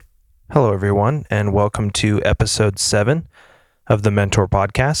Hello, everyone, and welcome to episode 7 of the Mentor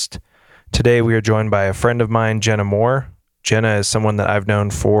Podcast. Today, we are joined by a friend of mine, Jenna Moore. Jenna is someone that I've known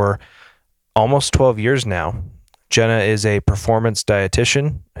for almost 12 years now. Jenna is a performance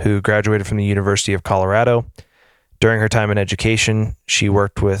dietitian who graduated from the University of Colorado. During her time in education, she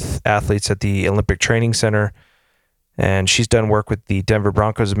worked with athletes at the Olympic Training Center, and she's done work with the Denver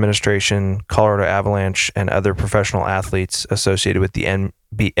Broncos administration, Colorado Avalanche, and other professional athletes associated with the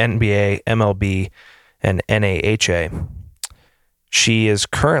NBA, MLB, and NAHA. She is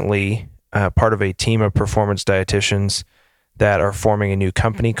currently part of a team of performance dietitians that are forming a new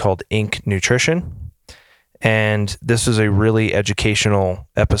company called Inc. Nutrition. And this was a really educational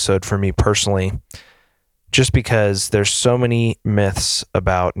episode for me personally, just because there's so many myths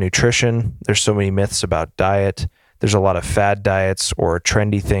about nutrition. There's so many myths about diet. There's a lot of fad diets or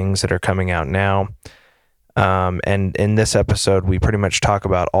trendy things that are coming out now. And in this episode, we pretty much talk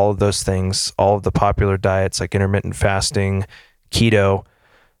about all of those things, all of the popular diets like intermittent fasting, keto,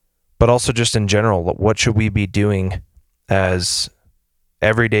 but also just in general, what should we be doing as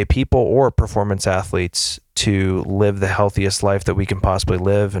everyday people or performance athletes to live the healthiest life that we can possibly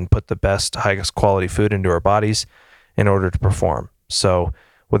live and put the best, highest quality food into our bodies in order to perform. So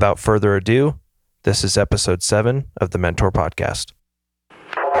without further ado, this is episode 7 of the Mentor Podcast.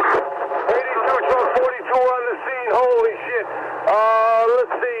 82 truck 42 on the scene. Holy shit.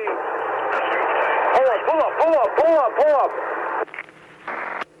 Let's see. Pull up.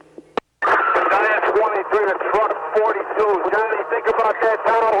 Diane 23 to truck 42. Johnny, think about that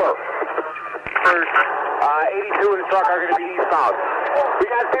tower. 82 in the truck are going to be eastbound. We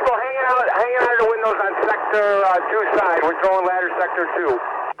got people hanging out of the windows on sector 2 side. We're throwing ladder sector 2.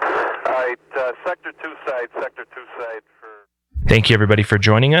 All right, sector 2 side. Thank you, everybody, for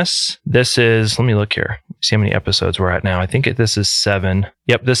joining us. This is, let me look here, see how many episodes we're at now. I think this is 7.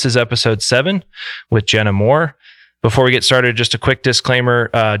 Yep, this is episode 7 with Jenna Moore. Before we get started, just a quick disclaimer.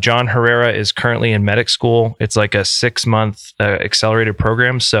 John Herrera is currently in medic school. It's like a 6-month accelerated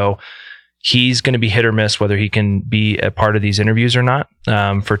program. So he's going to be hit or miss whether he can be a part of these interviews or not.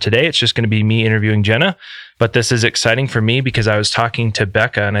 For today, it's just going to be me interviewing Jenna. But this is exciting for me because I was talking to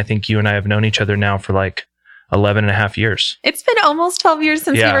Becca, and I think you and I have known each other now for like 11 and a half years. It's been almost 12 years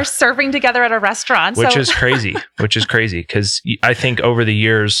since we were serving together at a restaurant. Which is crazy because I think over the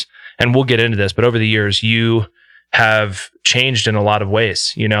years, and we'll get into this, but over the years, you have changed in a lot of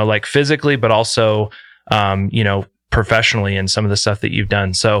ways, like physically, but also, professionally and some of the stuff that you've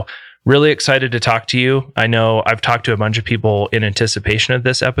done. So really excited to talk to you. I know I've talked to a bunch of people in anticipation of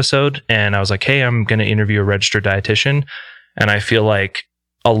this episode, and I was like, hey, I'm going to interview a registered dietitian. And I feel like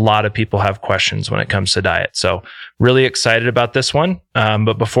a lot of people have questions when it comes to diet. So really excited about this one.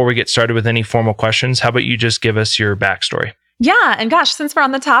 But before we get started with any formal questions, how about you just give us your backstory? Yeah. And gosh, since we're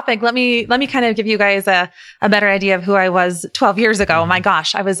on the topic, let me kind of give you guys a better idea of who I was 12 years ago. Mm-hmm. My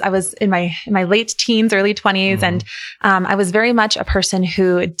gosh, I was in my late teens, early 20s. Mm-hmm. And I was very much a person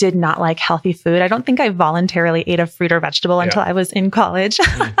who did not like healthy food. I don't think I voluntarily ate a fruit or vegetable until I was in college.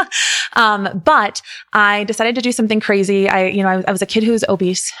 Mm-hmm. But I decided to do something crazy. I was a kid who was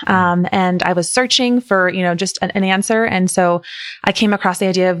obese. And I was searching for, just an answer. And so I came across the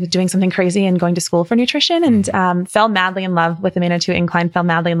idea of doing something crazy and going to school for nutrition, and fell madly in love with the Manitou Incline, fell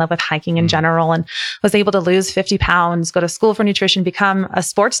madly in love with hiking in general, and was able to lose 50 pounds, go to school for nutrition, become a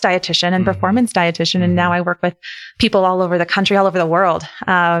sports dietitian and performance dietitian. And now I work with people all over the country, all over the world,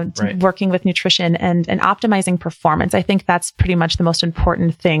 working with nutrition and optimizing performance. I think that's pretty much the most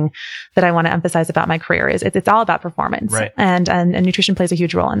important thing that I want to emphasize about my career is it's all about performance, and nutrition plays a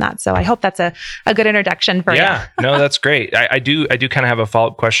huge role in that. So I hope that's a good introduction for you. Yeah, no, that's great. I do kind of have a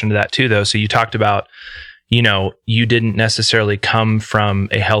follow-up question to that too, though. So you talked about, you didn't necessarily come from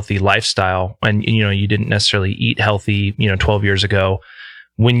a healthy lifestyle, and, you didn't necessarily eat healthy, 12 years ago.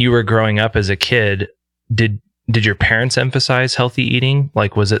 When you were growing up as a kid, did your parents emphasize healthy eating?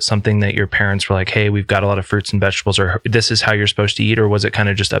 Like, was it something that your parents were like, hey, we've got a lot of fruits and vegetables, or this is how you're supposed to eat, or was it kind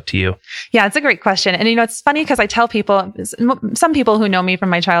of just up to you? Yeah, it's a great question. And, it's funny because I tell people, some people who know me from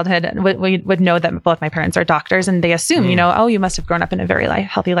my childhood would know that both my parents are doctors, and they assume, you must have grown up in a very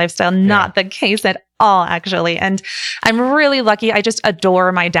healthy lifestyle. Not the case at all, actually. And I'm really lucky. I just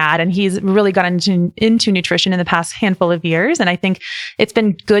adore my dad, and he's really got into nutrition in the past handful of years. And I think it's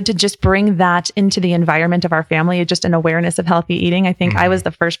been good to just bring that into the environment of our family, just an awareness of healthy eating. I think I was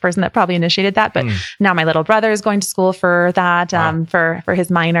the first person that probably initiated that, but now my little brother is going to school for that, for his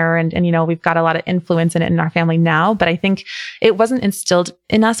minor. And, we've got a lot of influence in it in our family now, but I think it wasn't instilled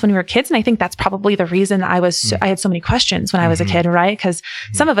in us when we were kids. And I think that's probably the reason I had so many questions when I was a kid, right? Because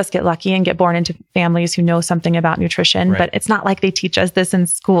some of us get lucky and get born into families families who know something about nutrition, but it's not like they teach us this in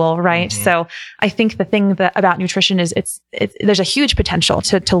school, right? So I think the thing about nutrition is there's a huge potential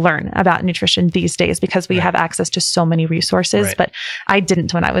to learn about nutrition these days because we have access to so many resources, but I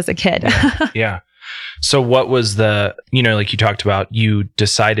didn't when I was a kid. Yeah. So what was like you talked about, you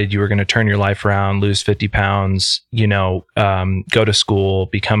decided you were going to turn your life around, lose 50 pounds, go to school,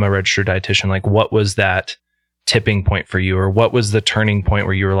 become a registered dietitian. Like, what was that tipping point for you? Or what was the turning point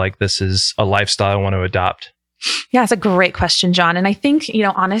where you were like, this is a lifestyle I want to adopt? Yeah, it's a great question, John. And I think,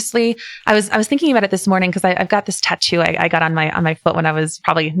 honestly, I was thinking about it this morning because I've got this tattoo I got on my foot when I was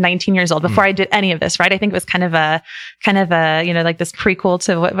probably 19 years old before I did any of this, right? I think it was kind of a, like this prequel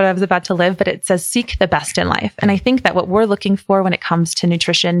to what I was about to live, but it says, seek the best in life. And I think that what we're looking for when it comes to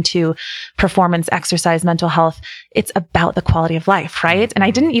nutrition, to performance, exercise, mental health, it's about the quality of life, right? And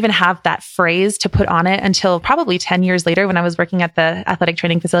I didn't even have that phrase to put on it until probably 10 years later when I was working at the athletic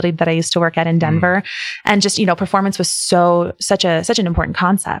training facility that I used to work at in Denver. And just, performance was such an important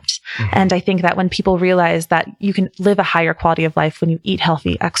concept. And I think that when people realize that you can live a higher quality of life when you eat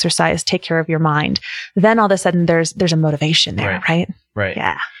healthy, exercise, take care of your mind, then all of a sudden there's a motivation there, right? Right.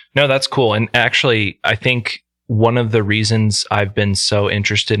 Yeah. No, that's cool. And actually, I think one of the reasons I've been so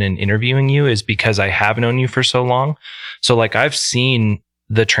interested in interviewing you is because I have known you for so long. So like I've seen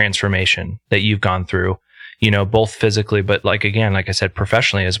the transformation that you've gone through, both physically, but like I said,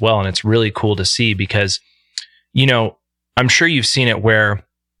 professionally as well. And it's really cool to see because I'm sure you've seen it where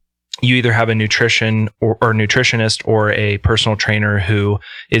you either have a nutrition or nutritionist or a personal trainer who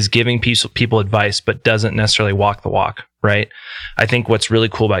is giving people advice, but doesn't necessarily walk the walk, right? I think what's really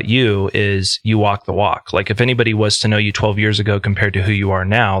cool about you is you walk the walk. Like if anybody was to know you 12 years ago compared to who you are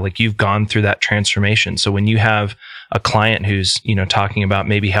now, like you've gone through that transformation. So when you have a client who's, talking about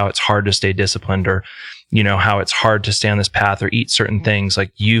maybe how it's hard to stay disciplined or how it's hard to stay on this path or eat certain things,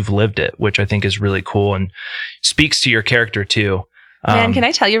 like you've lived it, which I think is really cool and speaks to your character too. Man, can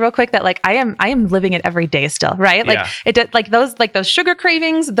I tell you real quick that like I am living it every day still, right? Like it did, like those sugar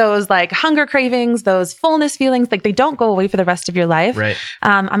cravings, those like hunger cravings, those fullness feelings, like they don't go away for the rest of your life. Right.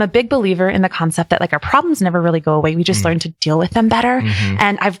 I'm a big believer in the concept that like our problems never really go away. We just learn to deal with them better.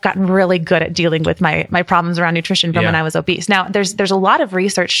 And I've gotten really good at dealing with my problems around nutrition from when I was obese. Now there's a lot of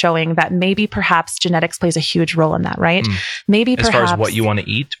research showing that maybe perhaps genetics plays a huge role in that, right? Maybe as far as what you want to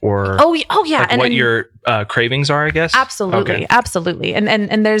eat or oh yeah, like and your cravings are, I guess. Absolutely.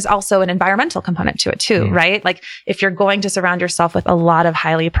 And there's also an environmental component to it too, right? Like if you're going to surround yourself with a lot of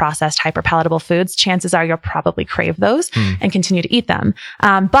highly processed, hyper palatable foods, chances are you'll probably crave those and continue to eat them.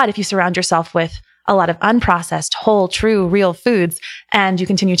 But if you surround yourself with a lot of unprocessed, whole, true, real foods, and you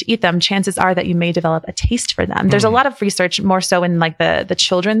continue to eat them, chances are that you may develop a taste for them. There's a lot of research more so in like the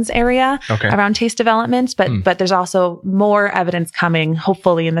children's area around taste development, but there's also more evidence coming,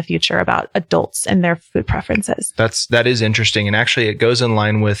 hopefully in the future, about adults and their food preferences. That is interesting. And actually it goes in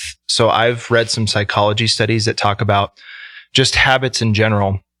line with, so I've read some psychology studies that talk about just habits in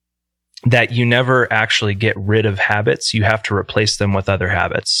general, that you never actually get rid of habits. You have to replace them with other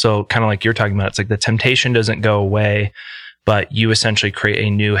habits. So kind of like you're talking about, it's like the temptation doesn't go away, but you essentially create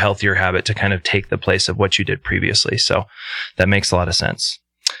a new, healthier habit to kind of take the place of what you did previously. So that makes a lot of sense.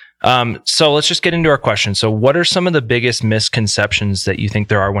 So let's just get into our question. So what are some of the biggest misconceptions that you think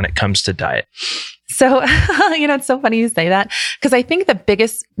there are when it comes to diet? So, it's so funny you say that because I think the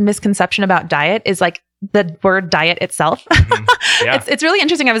biggest misconception about diet is like the word diet itself. Yeah. It's really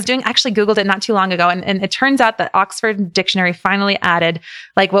interesting. I was actually Googled it not too long ago. And it turns out that Oxford Dictionary finally added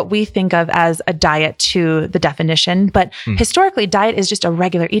like what we think of as a diet to the definition. But historically, diet is just a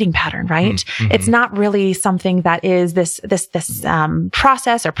regular eating pattern, right? It's not really something that is this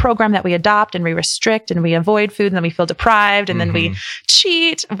process or program that we adopt and we restrict and we avoid food and then we feel deprived and then we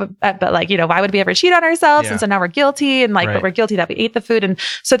cheat. But like, why would we ever cheat on ourselves? And so now we're guilty and like, but we're guilty that we ate the food. And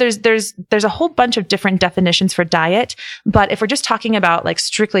so there's a whole bunch of different definitions for diet. But if we're just talking about like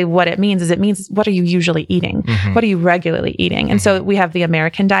strictly what it means what are you usually eating? What are you regularly eating? And so we have the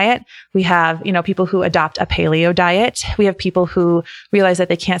American diet. We have, people who adopt a paleo diet. We have people who realize that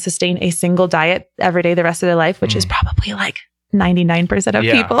they can't sustain a single diet every day the rest of their life, which is probably like 99% of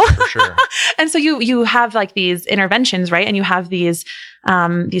people. For sure. And so you have like these interventions, right? And you have these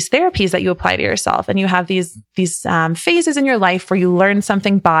therapies that you apply to yourself, and you have these phases in your life where you learn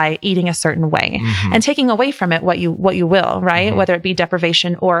something by eating a certain way and taking away from it what you will, right? Whether it be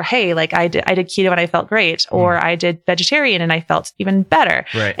deprivation or, hey, like I did keto and I felt great, or I did vegetarian and I felt even better.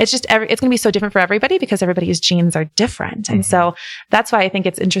 Right. It's just it's going to be so different for everybody because everybody's genes are different, and so that's why I think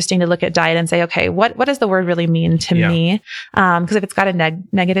it's interesting to look at diet and say, okay, what does the word really mean to me? Because if it's got a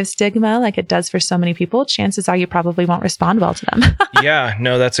negative stigma, like it does for so many people, chances are you probably won't respond well to them. Yeah,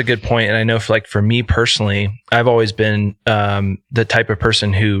 no, that's a good point. And I know for me personally, I've always been the type of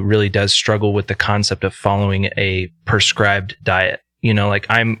person who really does struggle with the concept of following a prescribed diet.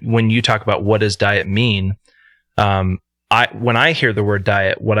 When you talk about what does diet mean, when I hear the word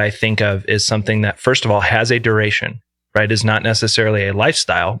diet, what I think of is something that, first of all, has a duration, right? Is not necessarily a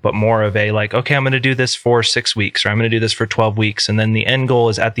lifestyle, but more of a okay, I'm going to do this for 6 weeks, or I'm going to do this for 12 weeks. And then the end goal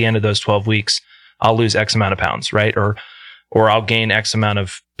is at the end of those 12 weeks, I'll lose X amount of pounds, right? Or I'll gain X amount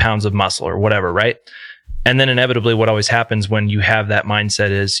of pounds of muscle or whatever, right? And then inevitably what always happens when you have that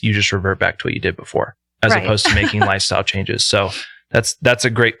mindset is you just revert back to what you did before, as opposed to making lifestyle changes. So that's a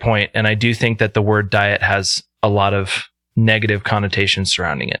great point. And I do think that the word diet has a lot of negative connotations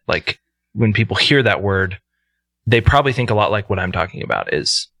surrounding it. Like when people hear that word, they probably think a lot like what I'm talking about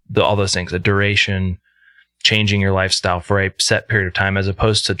is all those things, a duration, changing your lifestyle for a set period of time, as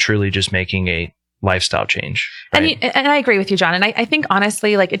opposed to truly just making a lifestyle change. Right? And I agree with you, John. And I think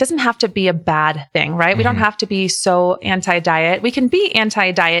honestly, it doesn't have to be a bad thing, right? We don't have to be so anti-diet. We can be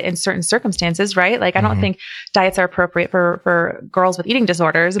anti-diet in certain circumstances, right? I don't think diets are appropriate for girls with eating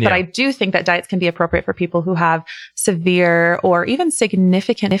disorders, but I do think that diets can be appropriate for people who have severe or even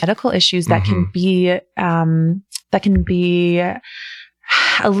significant medical issues that can be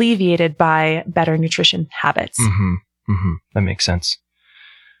alleviated by better nutrition habits. That makes sense.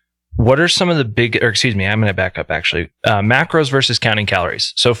 What are some of the I'm going to back up actually. Macros versus counting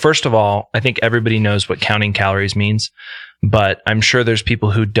calories. So first of all, I think everybody knows what counting calories means, but I'm sure there's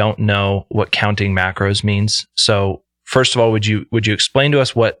people who don't know what counting macros means. So first of all, would you explain to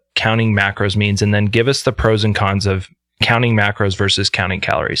us what counting macros means, and then give us the pros and cons of counting macros versus counting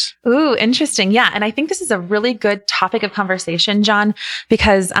calories? Ooh, interesting. Yeah. And I think this is a really good topic of conversation, John,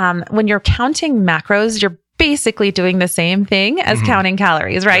 because when you're counting macros, you're basically doing the same thing as counting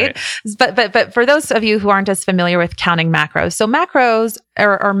calories, right? But for those of you who aren't as familiar with counting macros, so macros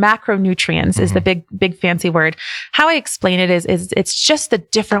or macronutrients is the big fancy word. How I explain it is it's just the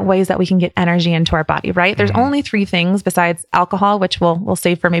different ways that we can get energy into our body, right? There's only 3 things besides alcohol, which we'll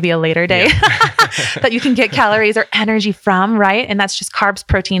save for maybe a later day, that you can get calories or energy from, right? And that's just carbs,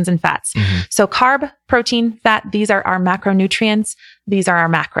 proteins, and fats. So carb, protein, fat, these are our macronutrients. These are our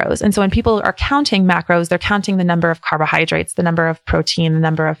macros. And so when people are counting macros, they're counting the number of carbohydrates, the number of protein, the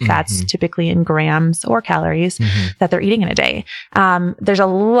number of fats, typically in grams or calories that they're eating in a day. There's a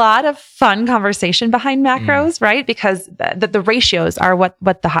lot of fun conversation behind macros, right? Because the ratios are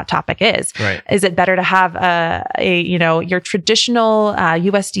what the hot topic is. Right. Is it better to have your traditional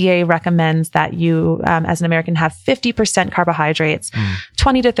USDA recommends that you, as an American, have 50% carbohydrates,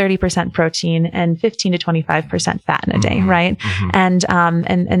 20 to 30% protein, and 15 to 25% fat in a day, right? And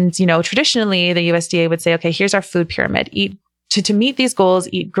traditionally the USDA would say, okay, here's our food pyramid. To meet these goals,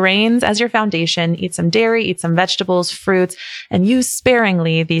 eat grains as your foundation, eat some dairy, eat some vegetables, fruits, and use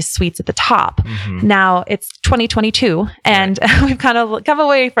sparingly these sweets at the top. Now it's 2022 and we've kind of come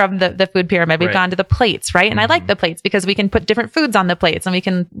away from the food pyramid. We've gone to the plates, right? And I like the plates because we can put different foods on the plates and we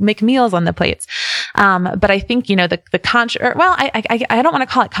can make meals on the plates. But I think, I don't want to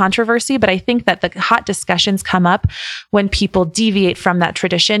call it controversy, but I think that the hot discussions come up when people deviate from that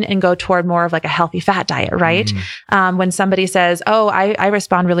tradition and go toward more of a healthy fat diet, right? When somebody says, oh, I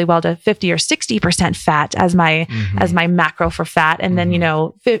respond really well to 50 or 60% fat as my macro for fat. And then,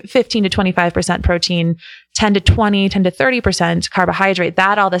 15 to 25% protein, 10 to 30% carbohydrate,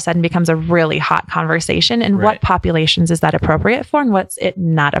 that all of a sudden becomes a really hot conversation. And what populations is that appropriate for and what's it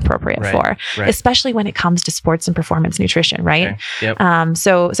not appropriate for, especially when it comes to sports and performance nutrition, right? Okay. Yep.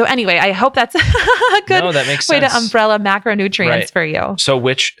 So anyway, I hope that's a good way to umbrella macronutrients for you.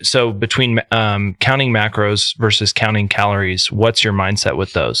 So between counting macros versus counting calories, what's your mindset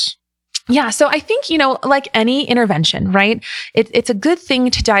with those? Yeah. So I think, like any intervention, right? It's a good thing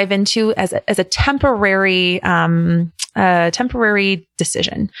to dive into as a temporary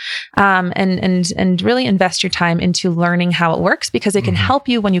decision, and really invest your time into learning how it works, because it can help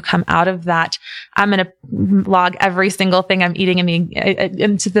you when you come out of that. I'm going to log every single thing I'm eating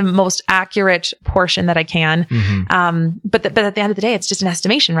into the most accurate portion that I can. But at the end of the day, it's just an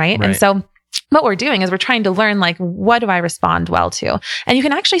estimation, right? And so what we're doing is we're trying to learn, what do I respond well to? And you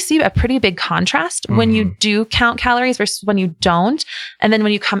can actually see a pretty big contrast when you do count calories versus when you don't. And then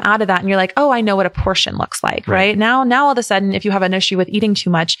when you come out of that and you're like, oh, I know what a portion looks like, right? Now all of a sudden, if you have an issue with eating too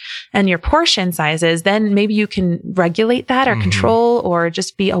much and your portion sizes, then maybe you can regulate that or control or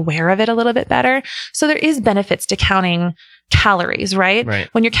just be aware of it a little bit better. So there is benefits to counting calories, right? Right.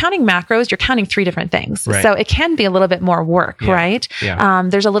 When you're counting macros, you're counting 3 different things. Right. So it can be a little bit more work, right? Yeah.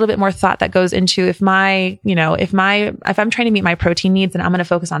 There's a little bit more thought that goes into if I'm trying to meet my protein needs, then I'm going to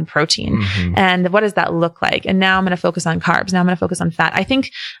focus on protein. And what does that look like? And now I'm going to focus on carbs. Now I'm going to focus on fat. I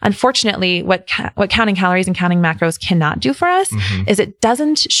think, unfortunately, what counting calories and counting macros cannot do for us is it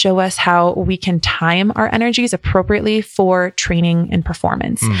doesn't show us how we can time our energies appropriately for training and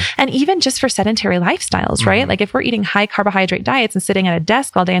performance. And even just for sedentary lifestyles, right? Like if we're eating high carbohydrate diets and sitting at a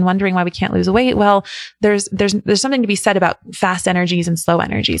desk all day and wondering why we can't lose weight, well, there's something to be said about fast energies and slow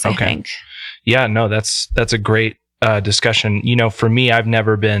energies, I think. Yeah, no, that's a great discussion. For me, I've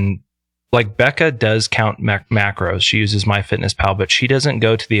never been like Becca does count macros. She uses MyFitnessPal, but she doesn't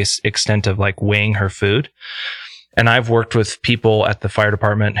go to the extent of like weighing her food. And I've worked with people at the fire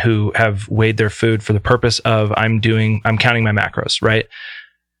department who have weighed their food for the purpose of I'm counting my macros, right?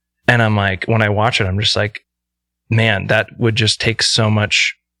 And I'm like, when I watch it, I'm just like, man, that would just take so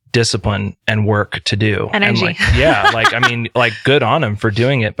much discipline and work to do. Energy. And good on them for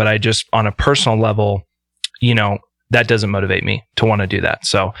doing it. But I just, on a personal level, that doesn't motivate me to want to do that.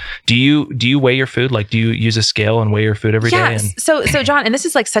 So do you weigh your food? Like, do you use a scale and weigh your food every day? Yes. So John, and this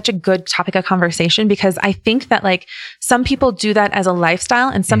is like such a good topic of conversation because I think that like some people do that as a lifestyle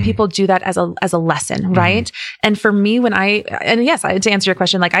and some people do that as a lesson, right? And for me, to answer your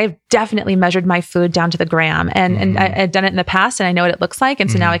question, like I've definitely measured my food down to the gram and I've done it in the past and I know what it looks like. And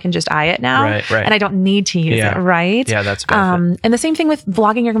so now I can just eye it now right. and I don't need to use it, right? Yeah, that's benefit. And the same thing with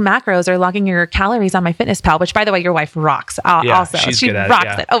vlogging your macros or logging your calories on MyFitnessPal, which by the way, your wife rocks also. She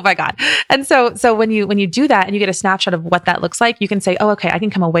rocks it. Oh my God. And so when you do that and you get a snapshot of what that looks like, you can say, oh, okay, I can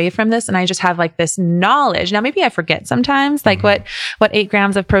come away from this and I just have like this knowledge. Now, maybe I forget sometimes like what 8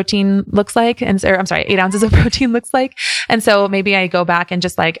 grams of protein looks like. 8 ounces of protein looks like. And so maybe I go back and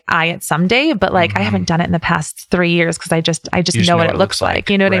just like eye it someday, but like I haven't done it in the past 3 years because I just know what it looks like.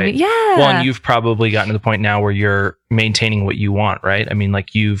 You know what I mean? Yeah. Well, and you've probably gotten to the point now where you're maintaining what you want, right? I mean,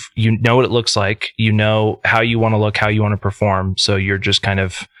 like you know what it looks like, you know how you want to look, how you want to perform. So you're just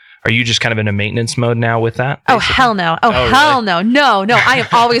are you just kind of in a maintenance mode now with that? Basically? Oh, hell no. Hell no. No, I am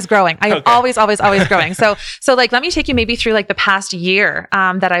always growing. I am always growing. So like, let me take you maybe through like the past year,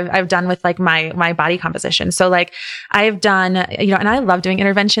 that I've done with like my body composition. So like I've done, and I love doing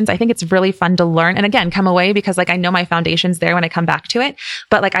interventions. I think it's really fun to learn and again, come away because like I know my foundation's there when I come back to it.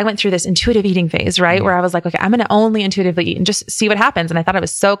 But like I went through this intuitive eating phase, right? Where I was like, okay, I'm going to only intuitively eat and just see what happens. And I thought it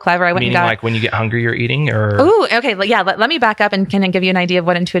was so clever. Like when you get hungry, you're eting or? Ooh, okay. Yeah. Let me back up and kind of give you an idea of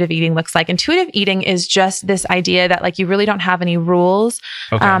what intuitive eating looks like. Intuitive eating is just this idea that like you really don't have any rules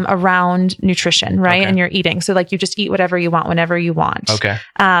around nutrition, right? And you're eating. So like you just eat whatever you want whenever you want. Okay.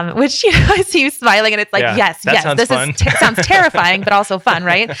 Which, I see you smiling and it's like, yes, this sounds terrifying, but also fun,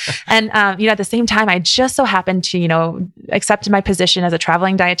 right? And, at the same time, I just so happened to, accept my position as a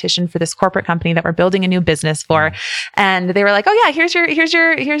traveling dietitian for this corporate company that we're building a new business for. And they were like, oh yeah, here's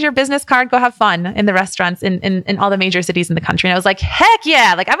your business card. Go have fun in the restaurants in all the major cities in the country. And I was like, heck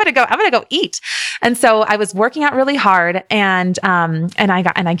yeah. Like I'm going to go eat. And so I was working out really hard and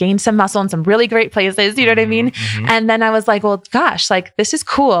I gained some muscle in some really great places. You know what I mean? And then I was like, well, gosh, like this is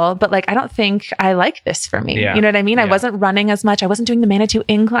cool, but like, I don't think I like this for me. Yeah. You know what I mean? Yeah. I wasn't running as much. I wasn't doing the Manitou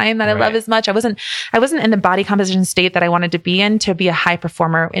incline that I love as much. I wasn't in the body composition state that I wanted to be in to be a high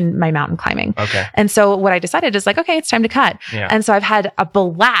performer in my mountain climbing. Okay. And so what I decided is like, okay, it's time to cut. Yeah. And so I've had a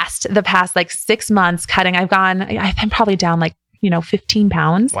blast the past like 6 months cutting. I'm probably down like 15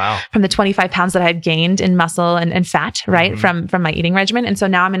 pounds from the 25 pounds that I had gained in muscle and fat, right? From my eating regimen. And so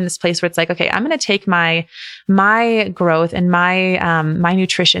now I'm in this place where it's like, okay, I'm going to take my growth and my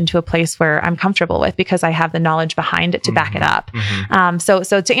nutrition to a place where I'm comfortable with because I have the knowledge behind it to back it up. So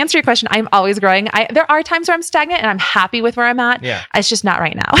to answer your question, I'm always growing. There are times where I'm stagnant and I'm happy with where I'm at. Yeah. It's just not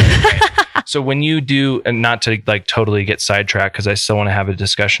right now. So when you do, and not to like totally get sidetracked, because I still want to have a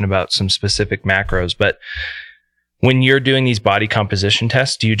discussion about some specific macros, but when you're doing these body composition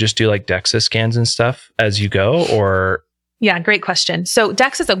tests, do you just do like DEXA scans and stuff as you go or? Yeah, great question. So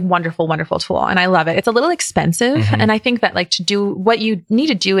DEXA is a wonderful, wonderful tool and I love it. It's a little expensive. And I think that like to do what you need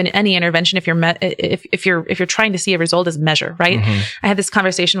to do in any intervention, if you're trying to see a result is measure, right? I had this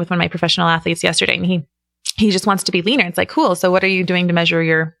conversation with one of my professional athletes yesterday and he just wants to be leaner. It's like, cool. So what are you doing to measure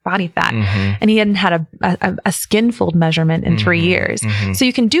your body fat? And he hadn't had a skin fold measurement in 3 years. So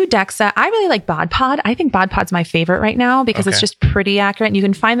you can do DEXA. I really like Bod Pod. I think Bod Pod's my favorite right now because it's just pretty accurate. And you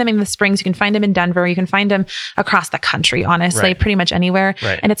can find them in the Springs. You can find them in Denver. You can find them across the country, honestly, pretty much anywhere.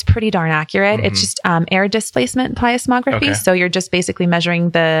 And it's pretty darn accurate. It's just air displacement plethysmography. So you're just basically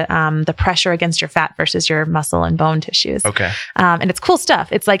measuring the pressure against your fat versus your muscle and bone tissues. And it's cool stuff.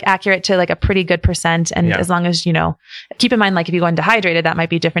 It's like accurate to like a pretty good percent. And As long as, keep in mind, like if you go in dehydrated, that might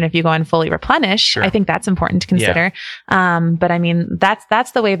be different if you go in fully replenished. Sure. I think that's important to consider. But I mean,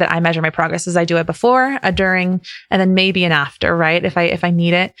 that's the way that I measure my progress is I do it before, a during, and then maybe an after, right? If I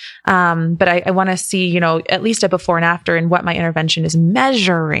need it. But I want to see, at least a before and after and what my intervention is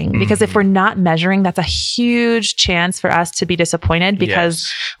measuring, because if we're not measuring, that's a huge chance for us to be disappointed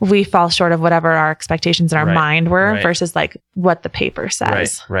because we fall short of whatever our expectations in our mind were versus like what the paper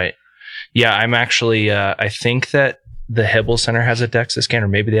says. Right. Yeah. I'm actually, I think that the Hibble Center has a DEXA scan, or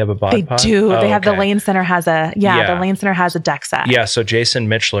maybe they have a bod pod. They do. They have the Lane Center has the Lane Center has a DEXA. Yeah. So Jason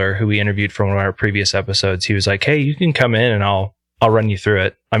Mitchler, who we interviewed from one of our previous episodes, he was like, "Hey, you can come in and I'll run you through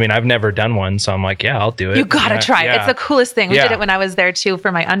it." I mean, I've never done one, so I'm like, yeah, I'll do it. You got to try it. It's the coolest thing. We did it when I was there too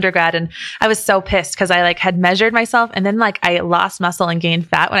for my undergrad. And I was so pissed because I like had measured myself and then like I lost muscle and gained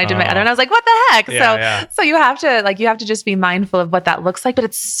fat when I did my other. And I was like, what the heck? So you have to just be mindful of what that looks like, but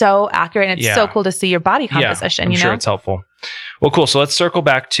it's so accurate and it's so cool to see your body composition. I'm sure it's helpful. Well, cool. So let's circle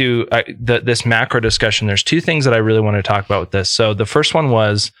back to this macro discussion. There's two things that I really want to talk about with this. So the first one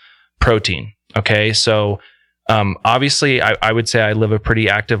was protein. Okay. So obviously I would say I live a pretty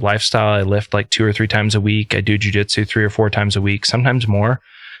active lifestyle. I lift like 2 or 3 times a week. I do jujitsu 3 or 4 times a week, sometimes more.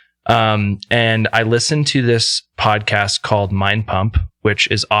 And I listen to this podcast called Mind Pump, which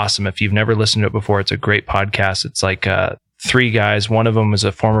is awesome. If you've never listened to it before, it's a great podcast. It's like 3 guys. One of them is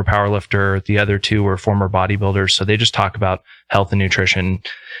a former powerlifter. The other 2 were former bodybuilders. So they just talk about health and nutrition.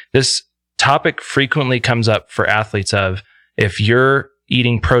 This topic frequently comes up for athletes of if you're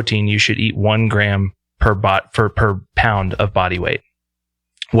eating protein, you should eat 1 gram per pound of body weight.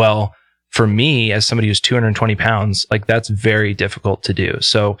 Well, for me, as somebody who's 220 pounds, like that's very difficult to do.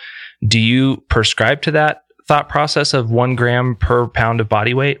 So do you prescribe to that thought process of 1 gram per pound of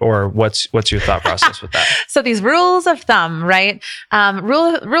body weight, or what's your thought process with that? So these rules of thumb, right?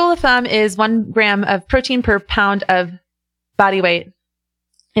 Rule of thumb is 1 gram of protein per pound of body weight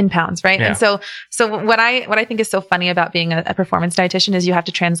in pounds, right? Yeah. And so what I think is so funny about being a performance dietitian is you have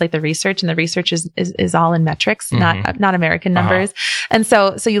to translate the research, and the research is all in metrics, not American numbers. And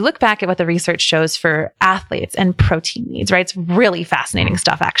so you look back at what the research shows for athletes and protein needs, right? It's really fascinating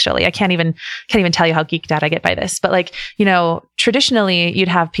stuff, actually. I can't even tell you how geeked out I get by this, but like, traditionally you'd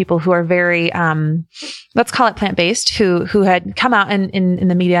have people who are very, let's call it plant-based, who had come out in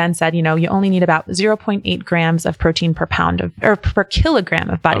the media and said, you only need about 0.8 grams of protein per pound or per kilogram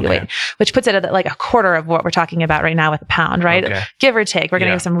of body weight, which puts it at like a quarter of what we're talking about right now with a pound, right? Okay. Give or take. We're going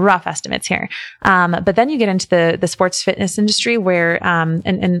to give some rough estimates here. But then you get into the sports fitness industry where,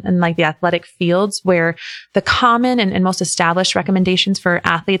 and like the athletic fields where the common and most established recommendations for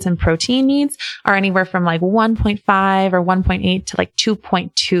athletes and protein needs are anywhere from like 1.5 or 1.8 to like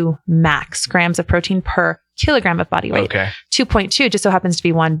 2.2 max grams of protein per kilogram of body weight. 2.2 just so happens to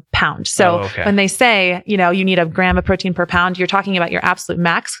be 1 pound. So when they say, you need a gram of protein per pound, you're talking about your absolute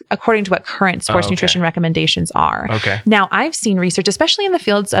max according to what current sports nutrition recommendations are. Now, I've seen research, especially in the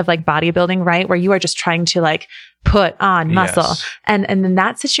fields of like bodybuilding, right? Where you are just trying to like put on muscle. Yes. And in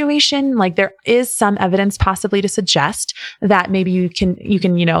that situation, like there is some evidence possibly to suggest that maybe you can, eat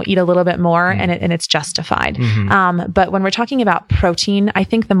a little bit more and it's justified. But when we're talking about protein, I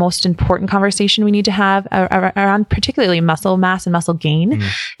think the most important conversation we need to have around particularly muscle mass and muscle gain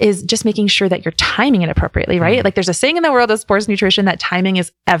is just making sure that you're timing it appropriately, right? Like there's a saying in the world of sports nutrition that timing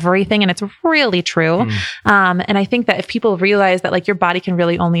is everything, and it's really true. And I think that if people realize that like your body can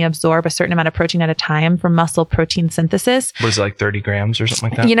really only absorb a certain amount of protein at a time from muscle protein synthesis. What is it, like 30 grams or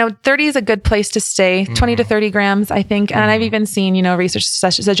something like that? 30 is a good place to stay, 20 to 30 grams, I think. And I've even seen, research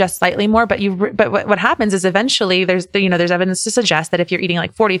suggest slightly more, but what happens is eventually there's evidence to suggest that if you're eating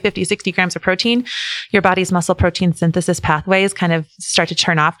like 40, 50, 60 grams of protein, your body's muscle protein synthesis pathways kind of start to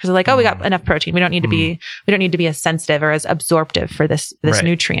turn off because they're like, we got enough protein. We don't need to be as sensitive or as absorptive for this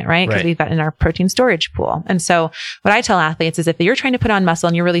nutrient, right? Because we've got in our protein storage pool. And so what I tell athletes is if you're trying to put on muscle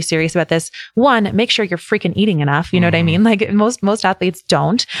and you're really serious about this, 1, make sure you're freaking eating enough. You know what I mean? Like most athletes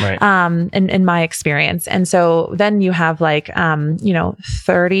don't, in my experience. And so then you have like,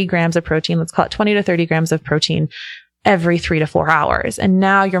 30 grams of protein, let's call it 20 to 30 grams of protein every 3 to 4 hours. And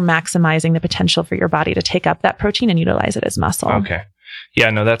now you're maximizing the potential for your body to take up that protein and utilize it as muscle. Okay. Yeah,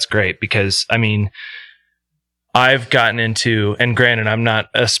 no, that's great because I've gotten into, and granted, I'm not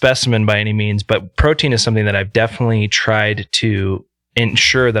a specimen by any means, but protein is something that I've definitely tried to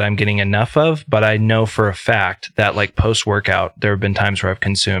ensure that I'm getting enough of, but I know for a fact that like post-workout, there have been times where I've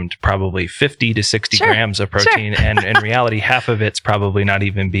consumed probably 50 to 60 grams of protein. And in reality, half of it's probably not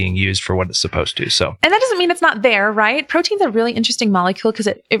even being used for what it's supposed to. So, and that doesn't mean it's not there, right? Protein's a really interesting molecule because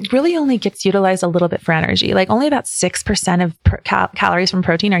it really only gets utilized a little bit for energy. Like only about 6% of calories from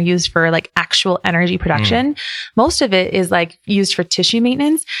protein are used for like actual energy production. Most of it is like used for tissue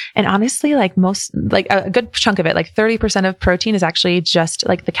maintenance. And honestly, like a good chunk of it, like 30% of protein is actually just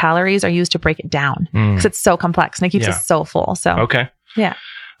like the calories are used to break it down because it's so complex and it keeps us so full. So,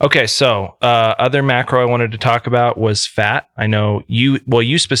 Okay. So, other macro I wanted to talk about was fat. I know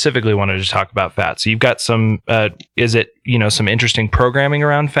you specifically wanted to talk about fat. So you've got some, is it, some interesting programming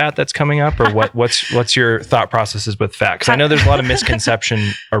around fat that's coming up, or what's your thought processes with fat? Cause I know there's a lot of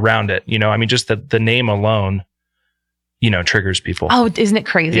misconception around it. I mean, just the name alone, triggers people. Oh, isn't it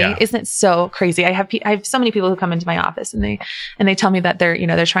crazy? Yeah. Isn't it so crazy? I have so many people who come into my office and they tell me that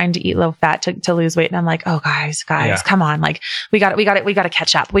they're trying to eat low fat to lose weight. And I'm like, oh guys, come on. Like we got to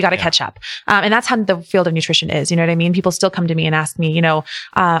catch up. We got to catch up. And that's how the field of nutrition is. You know what I mean? People still come to me and ask me,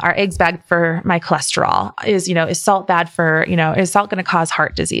 are eggs bad for my cholesterol? Is salt bad for, is salt going to cause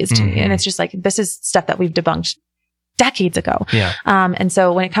heart disease to me? And it's just like, this is stuff that we've debunked decades ago. Yeah. And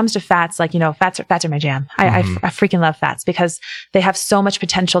so when it comes to fats, like, fats are my jam. I freaking love fats because they have so much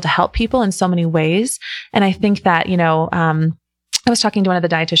potential to help people in so many ways. And I think that, I was talking to one of the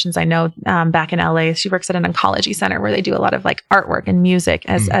dietitians I know, back in LA. She works at an oncology center where they do a lot of like artwork and music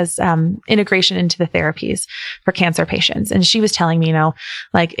as integration into the therapies for cancer patients. And she was telling me,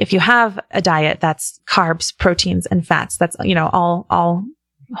 like if you have a diet that's carbs, proteins, and fats, that's, all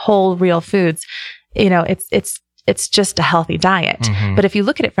whole real foods, it's just a healthy diet. But if you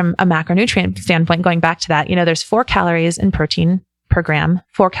look at it from a macronutrient standpoint, going back to that, there's 4 calories in protein per gram,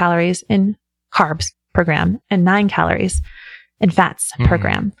 4 calories in carbs per gram, and 9 calories in fats per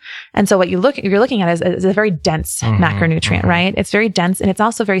gram. And so what you're looking at is a very dense macronutrient, right? It's very dense and it's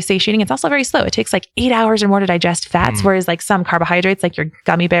also very satiating. It's also very slow. It takes like 8 hours or more to digest fats, whereas like some carbohydrates, like your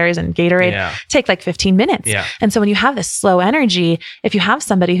gummy bears and Gatorade, take like 15 minutes. Yeah. And so when you have this slow energy, if you have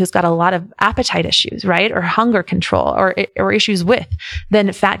somebody who's got a lot of appetite issues, right? Or hunger control or issues with,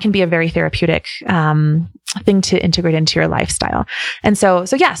 then fat can be a very therapeutic, thing to integrate into your lifestyle. And so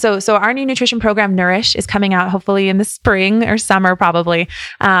our new nutrition program, Nourish, is coming out hopefully in the spring or summer, probably,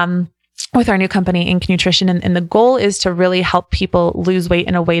 with our new company, Inc. Nutrition. And the goal is to really help people lose weight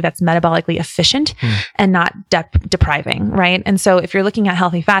in a way that's metabolically efficient and not depriving, right? And so if you're looking at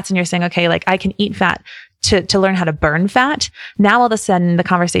healthy fats and you're saying, okay, like I can eat fat to learn how to burn fat, now all of a sudden the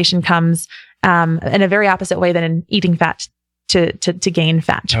conversation comes in a very opposite way than in eating fat to gain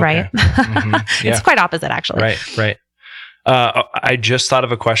fat, right? It's quite opposite, actually. Right. I just thought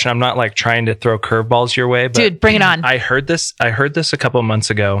of a question. I'm not like trying to throw curveballs your way, but dude, bring it on. I heard this a couple of months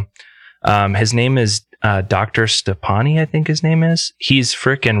ago. His name is Dr. Stepani, I think his name is. He's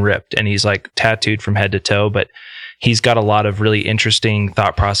freaking ripped and he's like tattooed from head to toe, but he's got a lot of really interesting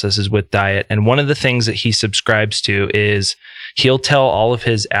thought processes with diet. And one of the things that he subscribes to is he'll tell all of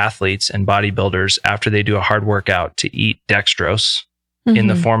his athletes and bodybuilders after they do a hard workout to eat dextrose in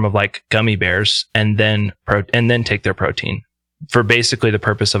the form of like gummy bears and then take their protein for basically the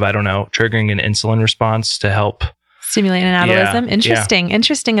purpose of, I don't know, triggering an insulin response to help stimulate anabolism.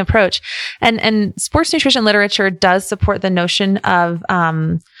 Interesting approach. And sports nutrition literature does support the notion of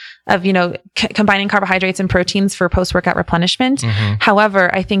combining carbohydrates and proteins for post-workout replenishment.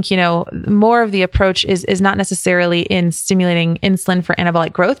 However, I think, more of the approach is not necessarily in stimulating insulin for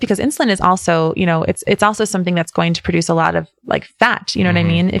anabolic growth, because insulin is also, it's also something that's going to produce a lot of like fat, you know what I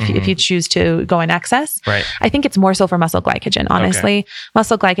mean? If you choose to go in excess, right. I think it's more so for muscle glycogen, honestly. Okay.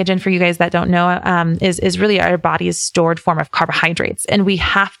 Muscle glycogen, for you guys that don't know, is really our body's stored form of carbohydrates. And we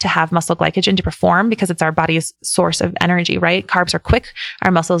have to have muscle glycogen to perform because it's our body's source of energy, right? Carbs are quick.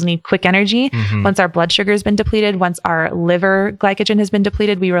 Our muscles need quick energy. Once our blood sugar has been depleted, once our liver glycogen has been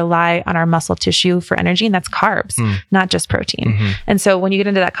depleted, we rely on our muscle tissue for energy, and that's carbs, not just protein. And so when you get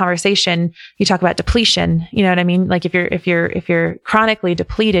into that conversation, you talk about depletion. You know what I mean? Like if you're chronically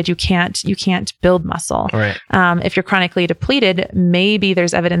depleted, you can't build muscle. Right. If you're chronically depleted, maybe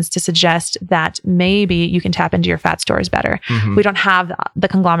there's evidence to suggest that maybe you can tap into your fat stores better. We don't have the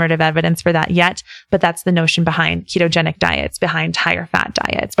conglomerate of evidence for that yet, but that's the notion behind ketogenic diets, behind higher fat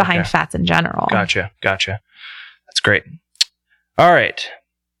diets, behind fats in general. Gotcha. That's great. All right.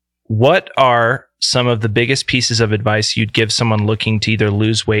 What are some of the biggest pieces of advice you'd give someone looking to either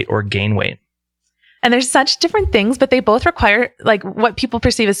lose weight or gain weight? And there's such different things, but they both require like what people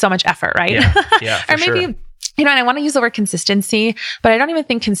perceive as so much effort, right? Yeah. Or maybe and I want to use the word consistency, but I don't even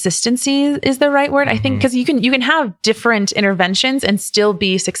think consistency is the right word. I think because you can have different interventions and still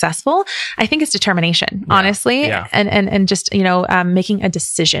be successful. I think it's determination, honestly, and just making a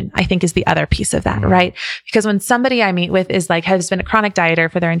decision. I think is the other piece of that, right? Because when somebody I meet with is like has been a chronic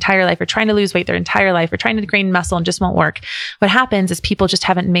dieter for their entire life, or trying to lose weight their entire life, or trying to gain muscle and just won't work, what happens is people just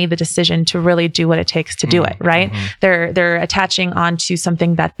haven't made the decision to really do what it takes to do it, right? They're attaching onto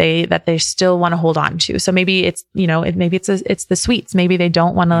something that they still want to hold on to. So maybe it's, it's the sweets. Maybe they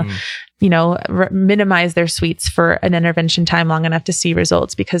don't want to, minimize their sweets for an intervention time long enough to see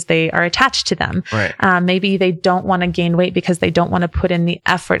results because they are attached to them. Right. Maybe they don't want to gain weight because they don't want to put in the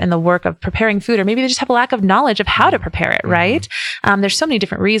effort and the work of preparing food, or maybe they just have a lack of knowledge of how to prepare it. Right. There's so many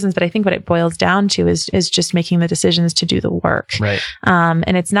different reasons, but I think what it boils down to is just making the decisions to do the work. Right.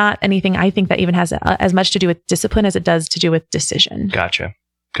 And it's not anything I think that even has as much to do with discipline as it does to do with decision. Gotcha.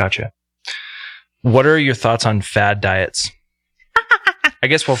 What are your thoughts on fad diets? I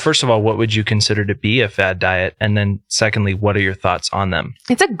guess, well, first of all, what would you consider to be a fad diet? And then secondly, what are your thoughts on them?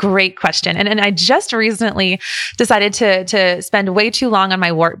 It's a great question. And I just recently decided to spend way too long on my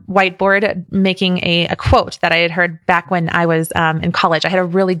whiteboard making a quote that I had heard back when I was in college. I had a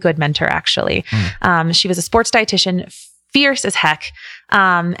really good mentor, actually. She was a sports dietitian, fierce as heck.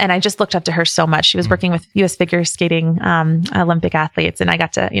 And I just looked up to her so much. She was working with U.S. figure skating Olympic athletes, and I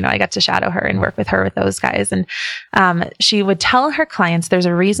got to shadow her and work with her with those guys. And she would tell her clients, "There's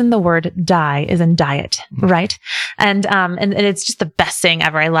a reason the word die is in diet, right?" And it's just the best saying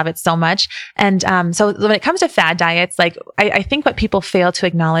ever. I love it so much. And so when it comes to fad diets, like I think what people fail to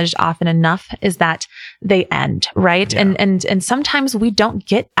acknowledge often enough is that they end, right? Yeah. And sometimes we don't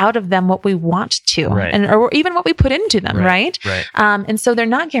get out of them what we want to, right. or even what we put into them, right? Right. And so they're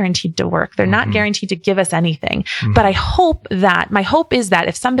not guaranteed to work. They're not guaranteed to give us anything. But my hope is that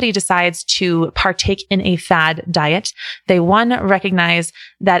if somebody decides to partake in a fad diet, they recognize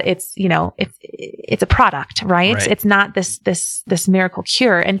that it's a product, right? It's not this miracle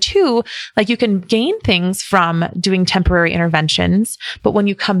cure. And two, like you can gain things from doing temporary interventions, but when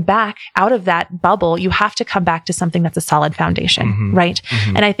you come back out of that bubble, you have to come back to something that's a solid foundation, right?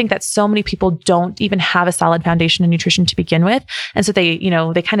 And I think that so many people don't even have a solid foundation in nutrition to begin with. And so they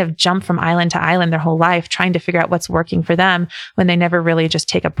kind of jump from island to island their whole life trying to figure out what's working for them when they never really just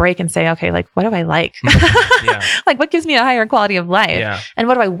take a break and say, okay, like, what do I like? Like, what gives me a higher quality of life? Yeah. And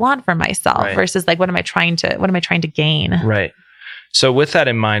what do I want for myself versus like, what am I trying to gain? Right. So with that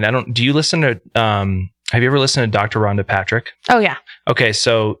in mind, do you listen to, have you ever listened to Dr. Rhonda Patrick? Oh yeah. Okay.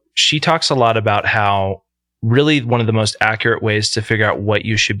 So she talks a lot about how really one of the most accurate ways to figure out what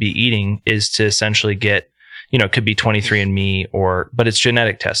you should be eating is to essentially get, it could be 23andMe but it's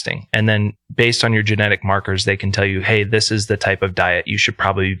genetic testing. And then based on your genetic markers, they can tell you, hey, this is the type of diet you should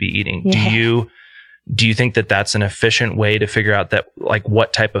probably be eating. Yeah. Do you think that that's an efficient way to figure out that, like,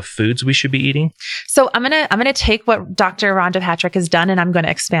 what type of foods we should be eating? So I'm gonna take what Dr. Rhonda Patrick has done and I'm going to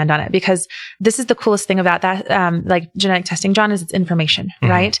expand on it, because this is the coolest thing about that, like genetic testing, John, is it's information,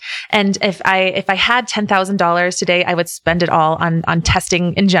 right? And if I had $10,000 today, I would spend it all on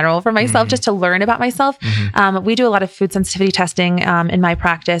testing in general for myself, just to learn about myself. We do a lot of food sensitivity testing in my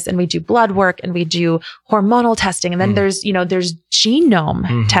practice, and we do blood work and we do hormonal testing, and then there's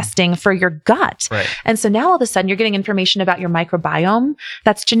genome testing for your gut. Right. And so now all of a sudden you're getting information about your microbiome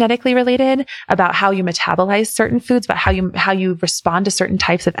that's genetically related, about how you metabolize certain foods, about how you respond to certain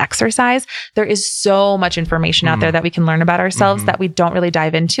types of exercise. There is so much information out there that we can learn about ourselves that we don't really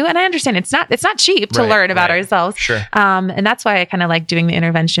dive into. And I understand it's not cheap to learn about ourselves. Sure. And that's why I kind of like doing the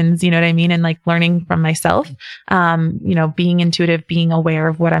interventions, you know what I mean? And like learning from myself, being intuitive, being aware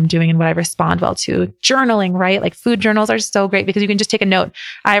of what I'm doing and what I respond well to. Journaling, right? Like food journals are so great because you can just take a note.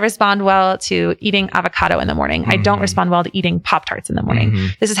 I respond well to eating avocado in the morning. I don't respond well to eating Pop-Tarts in the morning.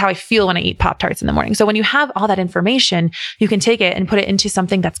 This is how I feel when I eat Pop-Tarts in the morning. So when you have all that information, you can take it and put it into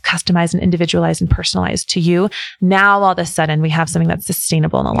something that's customized and individualized and personalized to you. Now, all of a sudden, we have something that's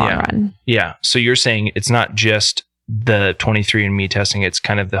sustainable in the long run. Yeah. So you're saying it's not just the 23andMe testing, it's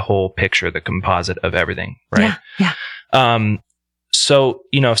kind of the whole picture, the composite of everything, right? Yeah. So,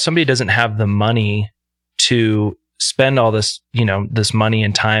 if somebody doesn't have the money to spend all this, this money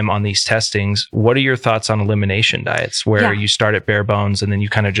and time on these testings, what are your thoughts on elimination diets where you start at bare bones and then you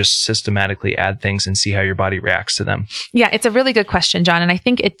kind of just systematically add things and see how your body reacts to them? Yeah, it's a really good question, John. And I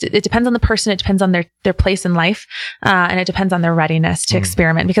think it depends on the person. It depends on their place in life. And it depends on their readiness to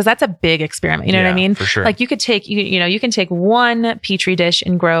experiment, because that's a big experiment. You know what I mean? For sure. Like you could take, you can take one Petri dish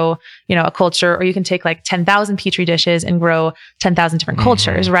and grow, a culture, or you can take like 10,000 Petri dishes and grow 10,000 different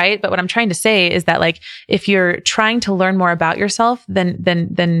cultures, right? But what I'm trying to say is that, like, if you're trying to learn more about yourself,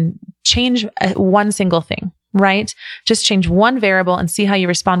 then change one single thing. right? Just change one variable and see how you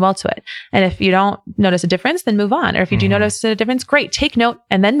respond well to it. And if you don't notice a difference, then move on. Or if you do notice a difference, great, take note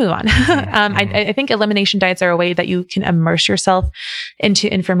and then move on. I think elimination diets are a way that you can immerse yourself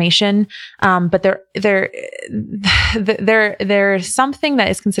into information. But there's something that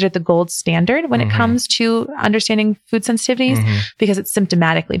is considered the gold standard when it comes to understanding food sensitivities because it's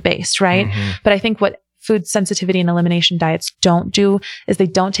symptomatically based, right? But I think what food sensitivity and elimination diets don't do is they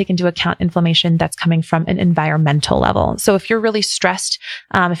don't take into account inflammation that's coming from an environmental level. So if you're really stressed,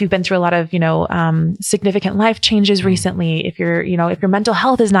 if you've been through a lot of, significant life changes recently, if your mental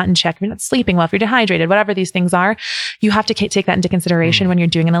health is not in check, if you're not sleeping well, if you're dehydrated, whatever these things are, you have to take that into consideration when you're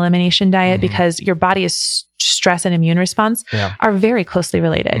doing an elimination diet because your body is stress and immune response are very closely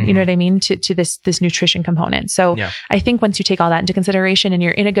related. You know what I mean? To this nutrition component. So I think once you take all that into consideration and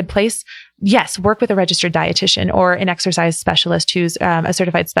you're in a good place, yes, work with a registered dietitian or an exercise specialist who's a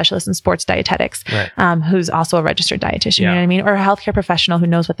certified specialist in sports dietetics, who's also a registered dietitian, you know what I mean? Or a healthcare professional who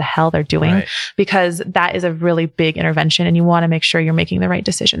knows what the hell they're doing because that is a really big intervention and you want to make sure you're making the right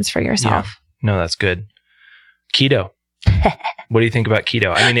decisions for yourself. No, that's good. Keto. What do you think about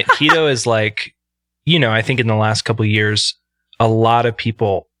keto? I mean, keto is like, I think in the last couple of years, a lot of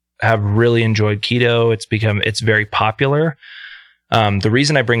people have really enjoyed keto. It's very popular. The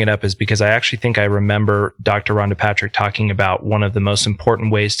reason I bring it up is because I actually think I remember Dr. Rhonda Patrick talking about one of the most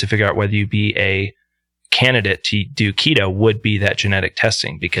important ways to figure out whether you be a candidate to do keto would be that genetic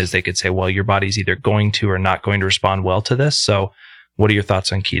testing, because they could say, well, your body's either going to or not going to respond well to this. So what are your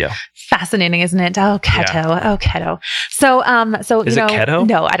thoughts on keto? Fascinating, isn't it? Oh, keto. Yeah. Oh, keto. So, is it keto?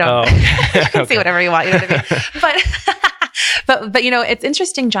 No, I don't. Oh. You can say whatever you want. You know what I mean? But it's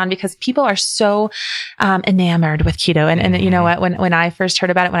interesting, John, because people are so enamored with keto. And you know what? When I first heard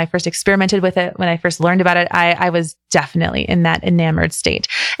about it, when I first experimented with it, when I first learned about it, I was definitely in that enamored state.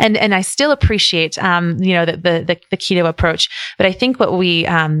 And I still appreciate the keto approach. But I think what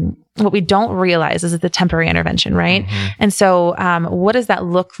we don't realize is it's a temporary intervention, right? And so what does that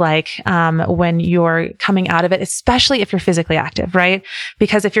look like when you're coming out of it, especially if you're physically active, right?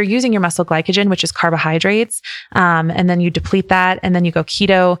 Because if you're using your muscle glycogen, which is carbohydrates, and then you deplete that and then you go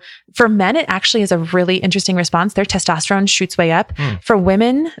keto, for men, it actually is a really interesting response. Their testosterone shoots way up. For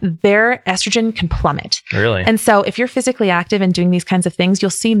women, their estrogen can plummet. Really? And so if you're physically active and doing these kinds of things,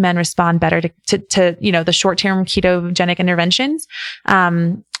 you'll see men respond better to the short-term ketogenic interventions.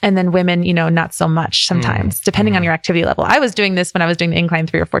 And then women, not so much sometimes, depending on your activity level. I was doing this when I was doing the incline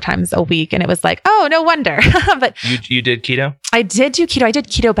 3 or 4 times a week. And it was like, oh, no wonder. But you did keto? I did do keto. I did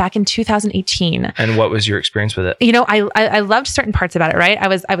keto back in 2018. And what was your experience with it? I loved certain parts about it, right?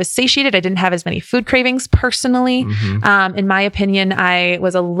 I was satiated. I didn't have as many food cravings personally. In my opinion, I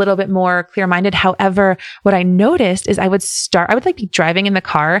was a little bit more clear-minded. However, what I noticed is I would be driving in the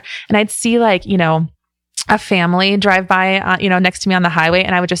car and I'd see a family drive by, next to me on the highway,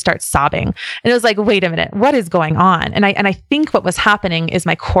 and I would just start sobbing. And it was like, wait a minute, what is going on? And I think what was happening is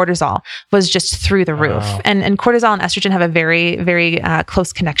my cortisol was just through the roof. And cortisol and estrogen have a very, very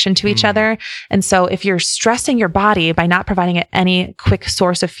close connection to each other. And so if you're stressing your body by not providing it any quick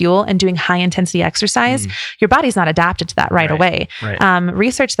source of fuel and doing high intensity exercise, your body's not adapted to that right away.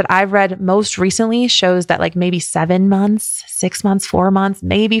 Research that I've read most recently shows that like maybe 7 months, 6 months, 4 months,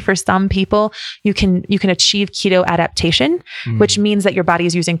 maybe for some people, you can achieve keto adaptation, which means that your body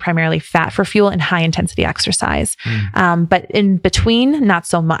is using primarily fat for fuel and high intensity exercise. But in between, not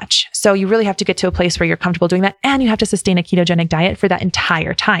so much. So you really have to get to a place where you're comfortable doing that, and you have to sustain a ketogenic diet for that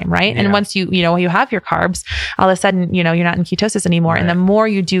entire time, right? And once you have your carbs, all of a sudden, you're not in ketosis anymore. And the more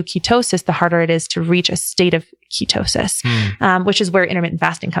you do ketosis, the harder it is to reach a state of ketosis, which is where intermittent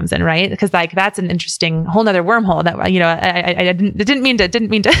fasting comes in, right? Because that's an interesting whole nother wormhole that I didn't mean to get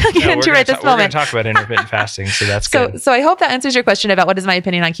into right this moment. We're going to talk about intermittent fasting, so that's good. So I hope that answers your question about what is my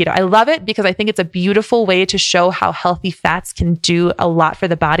opinion on keto. I love it because I think it's a beautiful way to show how healthy fats can do a lot for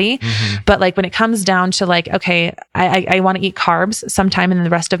the body. But when it comes down to okay, I want to eat carbs sometime in the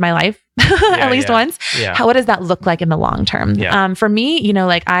rest of my life, at least once. What does that look like in the long term? For me,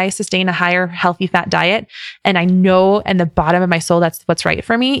 I sustain a higher healthy fat diet, and I know in the bottom of my soul that's what's right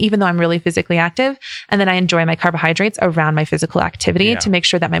for me, even though I'm really physically active. And then I enjoy my carbohydrates around my physical activity to make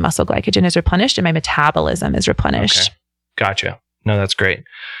sure that my muscle glycogen is replenished and my metabolism is replenished. Okay. Gotcha. No, that's great.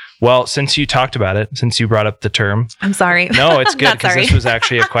 Well, since you talked about it, since you brought up the term. I'm sorry. No, it's good because this was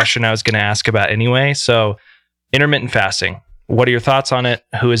actually a question I was going to ask about anyway. So intermittent fasting. What are your thoughts on it?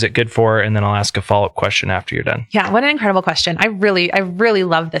 Who is it good for? And then I'll ask a follow-up question after you're done. Yeah, what an incredible question. I really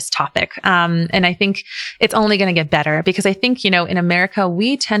love this topic. And I think it's only going to get better because I think, in America,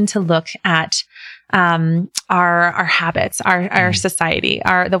 we tend to look at our habits, our society,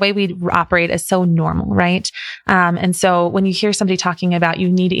 the way we operate is so normal, right? And so when you hear somebody talking about you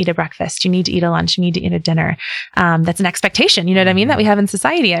need to eat a breakfast, you need to eat a lunch, you need to eat a dinner, that's an expectation, you know what I mean, that we have in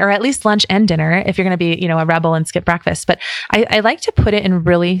society, or at least lunch and dinner if you're going to be, a rebel and skip breakfast. But I like to put it in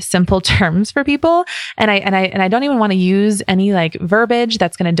really simple terms for people. And I don't even want to use any like verbiage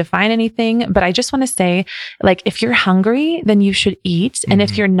that's going to define anything, but I just want to say, like, if you're hungry, then you should eat. And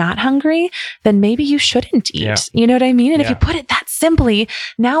if you're not hungry, then maybe you shouldn't eat. Yeah. You know what I mean? And Yeah. if you put it that simply,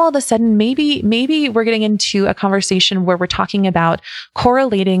 now all of a sudden, maybe we're getting into a conversation where we're talking about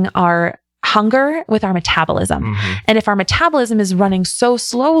correlating our hunger with our metabolism. And if our metabolism is running so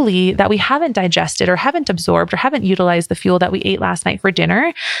slowly that we haven't digested or haven't absorbed or haven't utilized the fuel that we ate last night for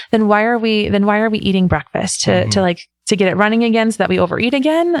dinner, then why are we eating breakfast to get it running again so that we overeat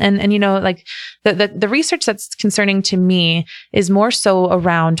again? And like the research that's concerning to me is more so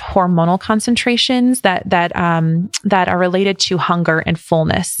around hormonal concentrations that are related to hunger and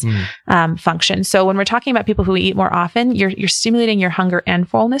fullness function. So when we're talking about people who eat more often, you're stimulating your hunger and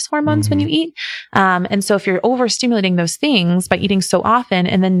fullness hormones when you eat. And so if you're overstimulating those things by eating so often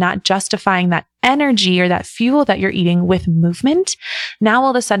and then not justifying that energy or that fuel that you're eating with movement, now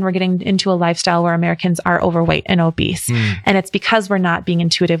all of a sudden we're getting into a lifestyle where Americans are overweight and obese. And it's because we're not being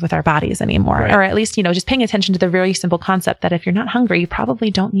intuitive with our bodies anymore, Right. or at least, just paying attention to the very simple concept that if you're not hungry, you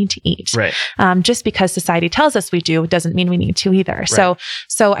probably don't need to eat. Right. Just because society tells us we do doesn't mean we need to either. Right.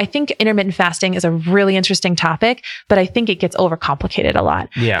 So I think intermittent fasting is a really interesting topic, but I think it gets overcomplicated a lot.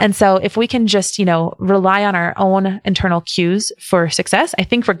 Yeah. And so if we can just, rely on our own internal cues for success, I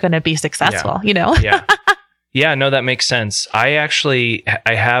think we're going to be successful, Yeah. Yeah, no, that makes sense. I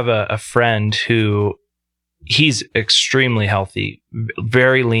have a friend who he's extremely healthy,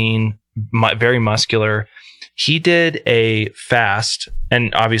 very lean, very muscular. He did a fast,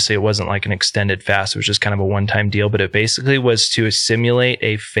 and obviously it wasn't like an extended fast. It was just kind of a one-time deal, but it basically was to simulate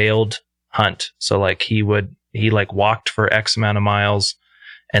a failed hunt. So like he walked for X amount of miles,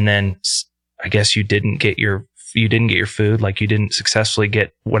 and then I guess you didn't get your food, like you didn't successfully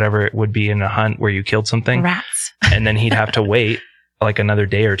get whatever it would be in a hunt where you killed something. Rats. And then he'd have to wait like another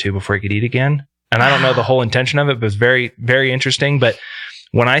day or two before he could eat again. And I don't know the whole intention of it, but it's very, very interesting. But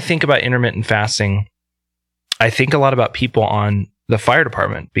when I think about intermittent fasting, I think a lot about people on the fire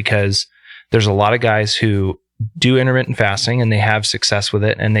department, because there's a lot of guys who do intermittent fasting and they have success with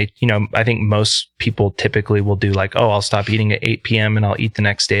it. And they, I think most people typically will do like, I'll stop eating at 8 p.m. and I'll eat the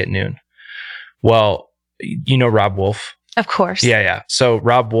next day at noon. Well, Rob Wolf. Of course. Yeah. So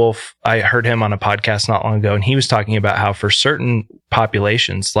Rob Wolf, I heard him on a podcast not long ago, and he was talking about how for certain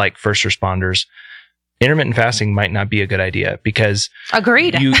populations, like first responders, intermittent fasting might not be a good idea because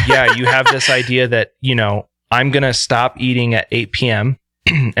agreed. You have this idea that, I'm going to stop eating at 8 p.m.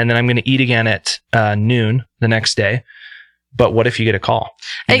 and then I'm going to eat again at noon the next day. But what if you get a call?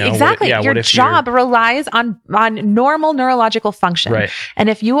 Exactly. Your job relies on normal neurological function. Right. And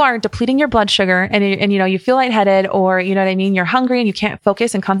if you are depleting your blood sugar and you feel lightheaded, or you're hungry and you can't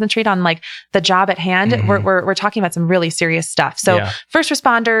focus and concentrate on like the job at hand, we're talking about some really serious stuff. So first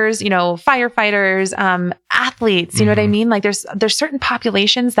responders, firefighters, athletes, you know what I mean? Like there's certain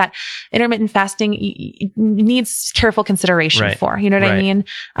populations that intermittent fasting needs careful consideration for, you know what I mean?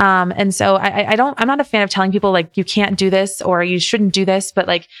 And so I'm not a fan of telling people like you can't do this or you shouldn't do this, but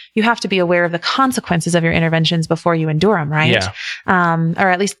like you have to be aware of the consequences of your interventions before you endure them, right? Yeah.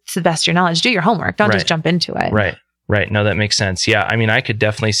 Or at least to the best of your knowledge, do your homework. Don't just jump into it. Right. No, that makes sense. Yeah. I mean, I could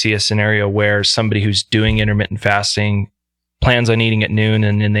definitely see a scenario where somebody who's doing intermittent fasting plans on eating at noon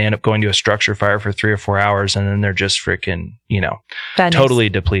and then they end up going to a structure fire for 3 or 4 hours and then they're just freaking, totally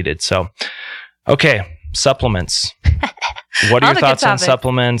depleted. So, okay. Supplements. What are your thoughts on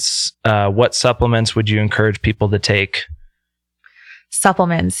supplements? What supplements would you encourage people to take?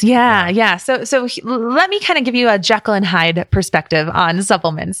 Supplements. Yeah. So let me kind of give you a Jekyll and Hyde perspective on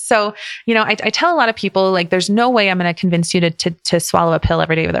supplements. So, I tell a lot of people, like, there's no way I'm going to convince you to swallow a pill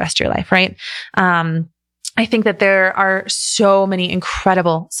every day for the rest of your life. Right. I think that there are so many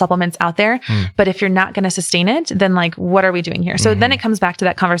incredible supplements out there, but if you're not going to sustain it, then like, what are we doing here? So then it comes back to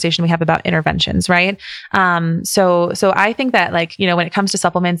that conversation we have about interventions, right? So I think that like, when it comes to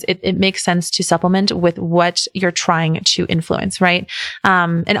supplements, it makes sense to supplement with what you're trying to influence, right?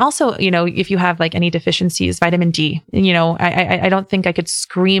 And also, if you have like any deficiencies, vitamin D, I don't think I could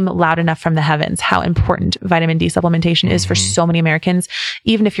scream loud enough from the heavens how important vitamin D supplementation is for so many Americans,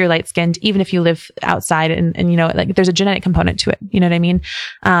 even if you're light skinned, even if you live outside and like there's a genetic component to it. You know what I mean?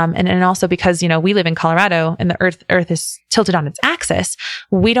 And also because, we live in Colorado and the earth is tilted on its axis,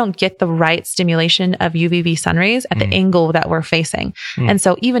 we don't get the right stimulation of UVB sun rays at the angle that we're facing. And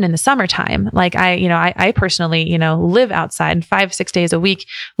so even in the summertime, like I personally, live outside 5-6 days a week,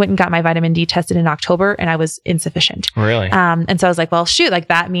 went and got my vitamin D tested in October, and I was insufficient. Really? And so I was like, well, shoot, like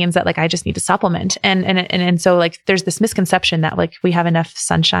that means that like I just need to supplement. And so like there's this misconception that like we have enough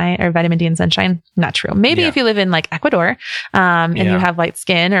sunshine or vitamin D in sunshine. Not true. Maybe if you live in like Ecuador, and you have light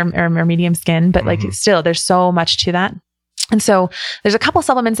skin or medium skin, but like still there's so much to that. And so there's a couple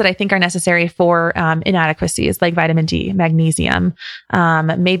supplements that I think are necessary for inadequacies like vitamin D, magnesium,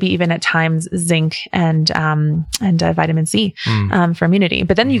 maybe even at times zinc and vitamin C for immunity.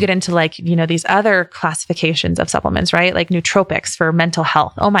 But then you get into like, these other classifications of supplements, right? Like nootropics for mental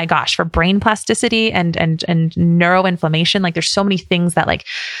health. Oh my gosh, for brain plasticity and neuroinflammation. Like there's so many things that like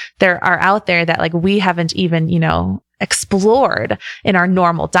there are out there that like we haven't even, explored in our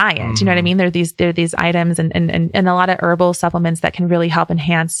normal diet. You know what I mean? There are these items and a lot of herbal supplements that can really help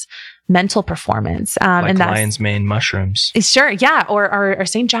enhance mental performance. Like and that's lion's mane mushrooms. Sure. Yeah. Or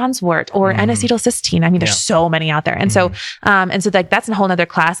St. John's wort or N-acetylcysteine. I mean, there's so many out there. And so like that's a whole nother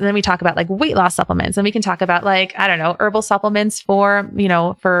class. And then we talk about like weight loss supplements, and we can talk about like, I don't know, herbal supplements for,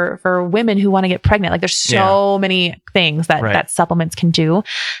 for women who want to get pregnant. Like there's so many things that supplements can do.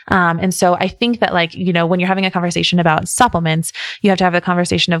 And so I think that like, when you're having a conversation about supplements, you have to have a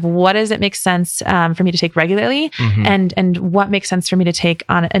conversation of what does it make sense for me to take regularly and what makes sense for me to take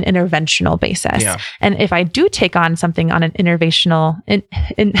on an interventional basis. Yeah. And if I do take on something on an interventional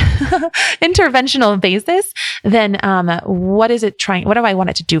basis, then what do I want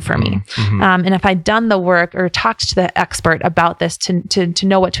it to do for me? And if I've done the work or talked to the expert about this to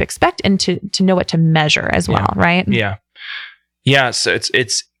know what to expect and to know what to measure as well, right? Yeah. Yeah. So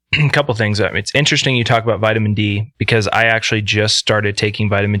it's a couple things. It's interesting you talk about vitamin D because I actually just started taking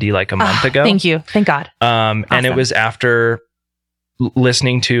vitamin D like a month ago. Thank you. Thank God. Awesome. And it was after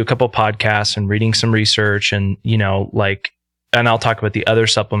listening to a couple podcasts and reading some research and, and I'll talk about the other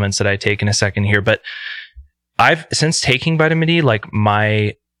supplements that I take in a second here, but since taking vitamin D, like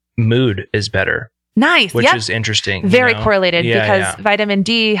my mood is better. Nice. Which is interesting. Very correlated because vitamin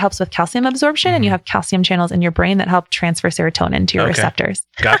D helps with calcium absorption and you have calcium channels in your brain that help transfer serotonin to your receptors.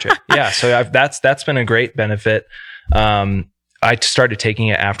 Gotcha. Yeah. So that's been a great benefit. I started taking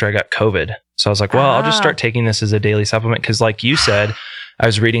it after I got COVID. So I was like, well, I'll just start taking this as a daily supplement. Cause like you said, I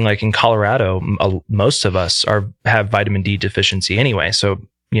was reading like in Colorado, most of us have vitamin D deficiency anyway. So,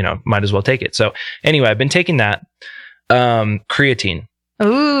 might as well take it. So anyway, I've been taking that, creatine.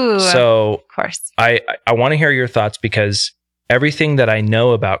 Ooh. So of course, I want to hear your thoughts because everything that I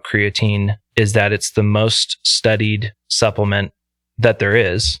know about creatine is that it's the most studied supplement that there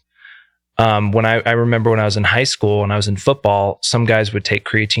is. When I remember when I was in high school and I was in football, some guys would take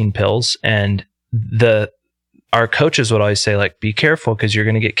creatine pills and our coaches would always say like, be careful because you're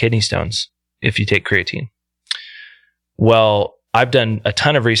going to get kidney stones if you take creatine. Well, I've done a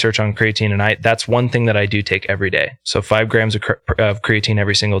ton of research on creatine and that's one thing that I do take every day. So 5 grams of creatine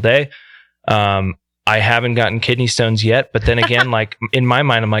every single day. I haven't gotten kidney stones yet, but then again, like in my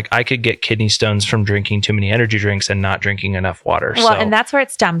mind, I'm like, I could get kidney stones from drinking too many energy drinks and not drinking enough water. Well, and that's where it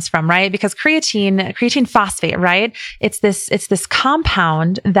stems from, right? Because creatine phosphate, right? It's this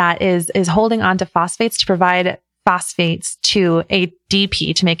compound that is holding on to phosphates to provide phosphates to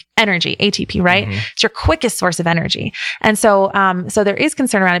ADP to make energy, ATP, right? It's your quickest source of energy. And so there is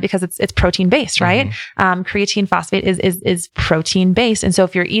concern around it because it's protein based, right? Creatine phosphate is protein based. And so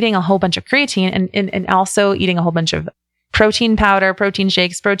if you're eating a whole bunch of creatine and also eating a whole bunch of protein powder, protein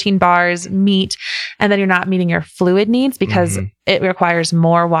shakes, protein bars, meat, and then you're not meeting your fluid needs because it requires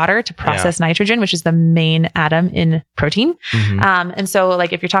more water to process nitrogen, which is the main atom in protein. And so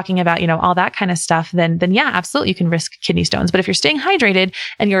like if you're talking about, all that kind of stuff, then yeah, absolutely you can risk kidney stones. But if you're staying hydrated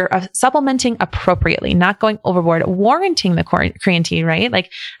and you're supplementing appropriately, not going overboard, warranting the creatine, right? Like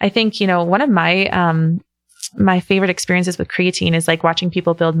I think, one of my favorite experiences with creatine is like watching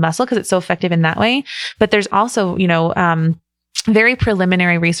people build muscle because it's so effective in that way. But there's also, very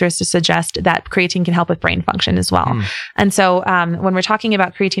preliminary research to suggest that creatine can help with brain function as well. And so when we're talking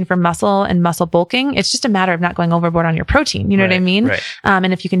about creatine for muscle and muscle bulking, it's just a matter of not going overboard on your protein. You know what I mean? Right.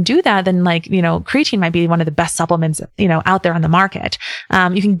 And if you can do that, then like, creatine might be one of the best supplements, out there on the market.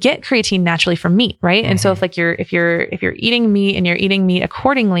 You can get creatine naturally from meat, right? And so if you're eating meat and you're eating meat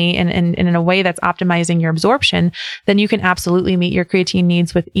accordingly and in a way that's optimizing your absorption, then you can absolutely meet your creatine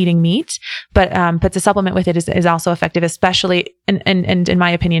needs with eating meat. But to supplement with it is also effective, especially and in my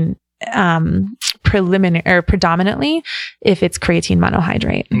opinion, predominantly if it's creatine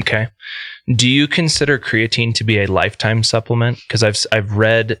monohydrate. Okay. Do you consider creatine to be a lifetime supplement? Because I've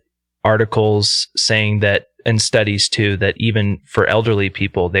read articles saying that and studies too that even for elderly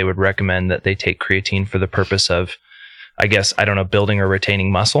people, they would recommend that they take creatine for the purpose of, I guess, I don't know, building or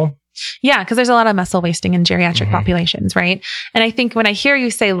retaining muscle. Yeah, because there's a lot of muscle wasting in geriatric populations, right? And I think when I hear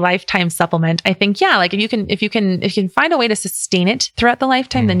you say lifetime supplement, I think, yeah, like if you can find a way to sustain it throughout the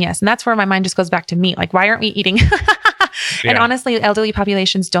lifetime, then yes. And that's where my mind just goes back to meat. Like, why aren't we eating? And honestly, elderly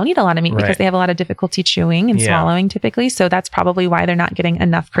populations don't eat a lot of meat because they have a lot of difficulty chewing and swallowing typically. So that's probably why they're not getting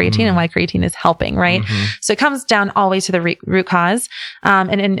enough creatine and why creatine is helping, right? So it comes down always to the root cause.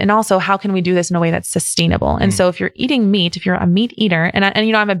 And also, how can we do this in a way that's sustainable? And so if you're eating meat, if you're a meat eater, and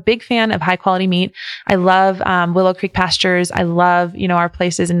I'm a big fan of high quality meat. I love Willow Creek Pastures. I love, our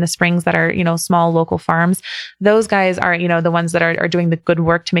places in the Springs that are, small local farms. Those guys are, the ones that are doing the good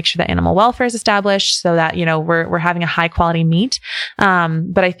work to make sure that animal welfare is established so that, we're having a high quality meat.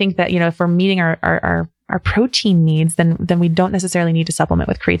 But I think that, if we're meeting our protein needs, then we don't necessarily need to supplement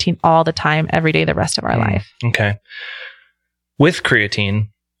with creatine all the time, every day, the rest of our life. Okay. With creatine,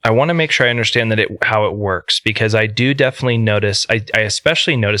 I want to make sure I understand how it works, because I do definitely notice, I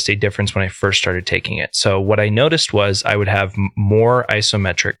especially noticed a difference when I first started taking it. So what I noticed was I would have more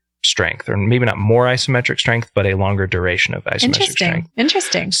isometric strength, or maybe not more isometric strength, but a longer duration of isometric strength.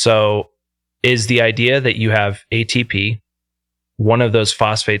 Interesting. So is the idea that you have ATP, one of those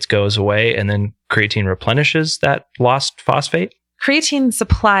phosphates goes away, and then creatine replenishes that lost phosphate? Creatine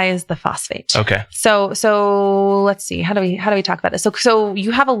supplies the phosphate. Okay. So let's see. How do we talk about this? So you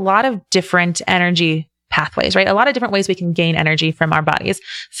have a lot of different energy pathways, right? A lot of different ways we can gain energy from our bodies.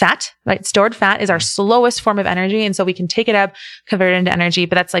 Fat, right? Stored fat is our slowest form of energy. And so we can take it up, convert it into energy,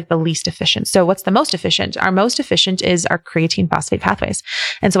 but that's like the least efficient. So what's the most efficient? Our most efficient is our creatine phosphate pathways.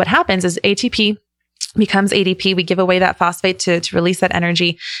 And so what happens is ATP becomes ADP. We give away that phosphate to release that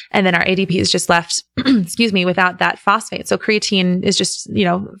energy. And then our ADP is just left, without that phosphate. So creatine is just,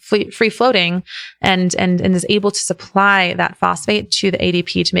 free floating and is able to supply that phosphate to the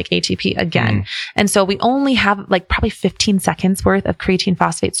ADP to make ATP again. And so we only have like probably 15 seconds worth of creatine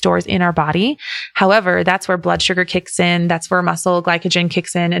phosphate stores in our body. However, that's where blood sugar kicks in. That's where muscle glycogen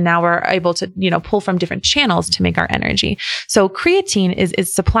kicks in. And now we're able to, pull from different channels to make our energy. So creatine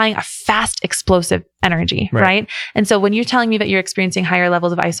is supplying a fast, explosive energy, right? And so when you're telling me that you're experiencing higher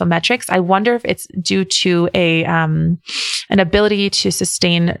levels of isometrics, I wonder if it's due to an ability to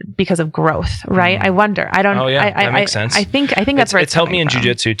sustain because of growth, right? I wonder. I don't. Oh yeah, that makes sense. I think that's where it's helped me in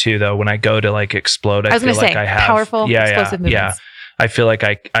jiu-jitsu too, though. When I go to like explode, I feel like I have powerful, explosive movements. Yeah, I feel like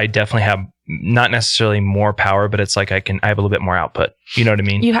I definitely have not necessarily more power, but it's like I have a little bit more output. You know what I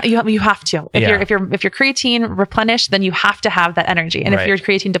mean? You have to. If your creatine replenished, then you have to have that energy. And if your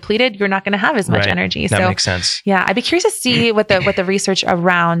creatine depleted, you're not going to have as much energy. That makes sense. Yeah, I'd be curious to see what the research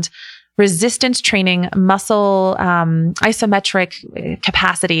around resistance training, muscle isometric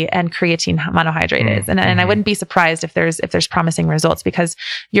capacity, and creatine monohydrate is. And I wouldn't be surprised if there's promising results, because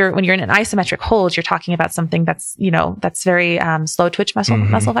when you're in an isometric hold, you're talking about something that's very slow twitch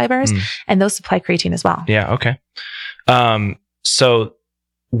muscle fibers, and those supply creatine as well. Yeah. Okay. So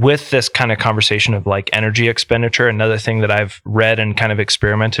with this kind of conversation of like energy expenditure, another thing that I've read and kind of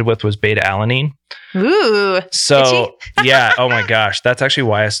experimented with was beta alanine. Ooh. So yeah. Oh my gosh. That's actually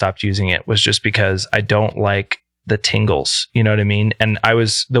why I stopped using it, was just because I don't like the tingles. You know what I mean? And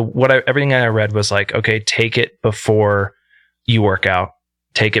everything I read was like, okay, take it before you work out.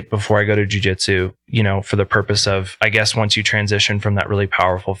 Take it before I go to jiu-jitsu, for the purpose of, I guess, once you transition from that really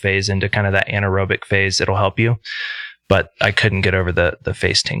powerful phase into kind of that anaerobic phase, it'll help you. But I couldn't get over the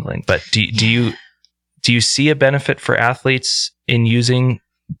face tingling. But do you see a benefit for athletes in using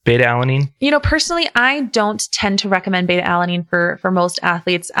beta alanine? Personally, I don't tend to recommend beta alanine for most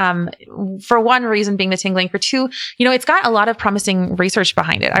athletes. For one reason being the tingling. For two, it's got a lot of promising research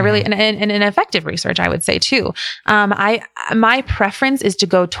behind it. I really, and effective research, I would say too. My preference is to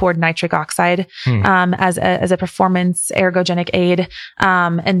go toward nitric oxide, as a performance ergogenic aid,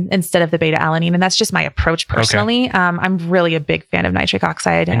 and instead of the beta alanine. And that's just my approach personally. Okay. I'm really a big fan of nitric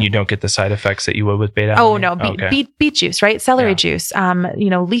oxide. And you don't get the side effects that you would with beta alanine? Oh no, beet juice, right? Celery juice,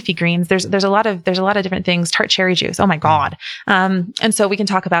 leafy greens. There's a lot of different things. Tart cherry juice. Oh my God. And so we can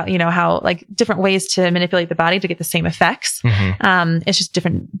talk about, how like different ways to manipulate the body to get the same effects. It's just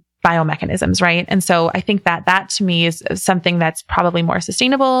different biomechanisms, right? And so I think that to me is something that's probably more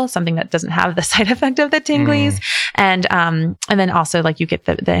sustainable, something that doesn't have the side effect of the tinglies. And then also like you get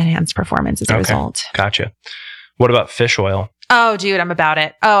the enhanced performance as a result. Gotcha. What about fish oil? Oh, dude, I'm about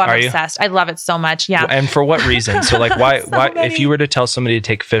it. Oh, I'm obsessed. I love it so much. Yeah. And for what reason? So like why if you were to tell somebody to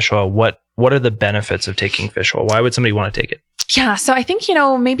take fish oil, what are the benefits of taking fish oil? Why would somebody want to take it? Yeah. So I think,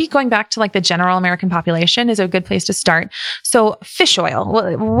 maybe going back to like the general American population is a good place to start. So fish oil,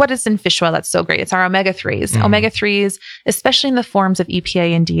 what is in fish oil? That's so great. It's our omega-3s. Mhm. Omega-3s, especially in the forms of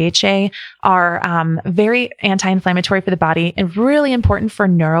EPA and DHA, are very anti-inflammatory for the body and really important for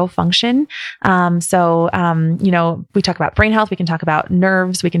neurofunction. We talk about brain health. We can talk about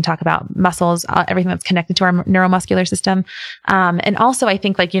nerves. We can talk about muscles, everything that's connected to our neuromuscular system. And also I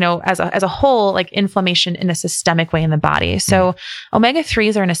think as a whole, like inflammation in a systemic way in the body. So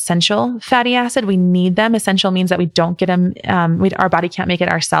omega-3s are an essential fatty acid. We need them. Essential means that we don't get them. Our body can't make it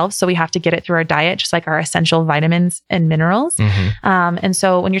ourselves. So we have to get it through our diet, just like our essential vitamins and minerals. And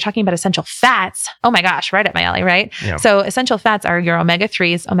so when you're talking about essential fats, oh my gosh, right up my alley, right? Yeah. So essential fats are your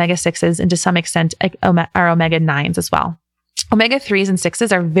omega-3s, omega-6s, and to some extent our omega-9s as well. Omega-3s and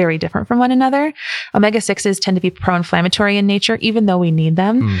 6s are very different from one another. Omega-6s tend to be pro-inflammatory in nature, even though we need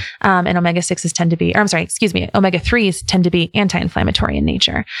them. And omega-3s tend to be anti-inflammatory in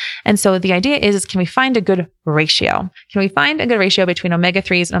nature. And so the idea is can we find a good ratio? Can we find a good ratio between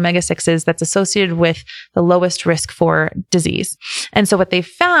omega-3s and omega-6s that's associated with the lowest risk for disease? And so what they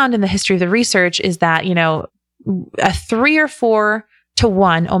found in the history of the research is that, a 3 or 4 to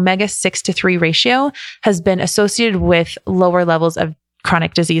 1 omega-6 to 3 ratio has been associated with lower levels of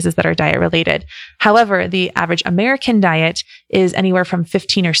chronic diseases that are diet related. However, the average American diet is anywhere from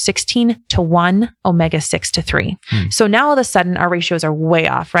 15 or 16 to 1 omega-6 to 3. So now all of a sudden our ratios are way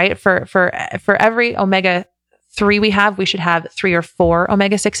off, right? For every omega-3 we have, we should have 3 or 4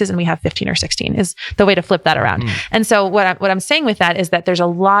 omega-6s, and we have 15 or 16 is the way to flip that around. And so what I'm saying with that is that there's a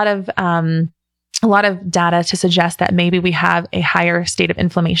lot of data to suggest that maybe we have a higher state of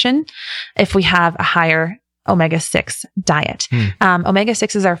inflammation if we have a higher omega-6 diet.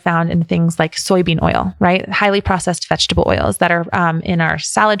 Omega-6s are found in things like soybean oil, right? Highly processed vegetable oils that are in our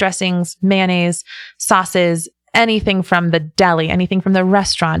salad dressings, mayonnaise, sauces, anything from the deli, anything from the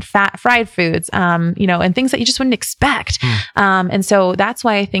restaurant, fried foods, and things that you just wouldn't expect. And so that's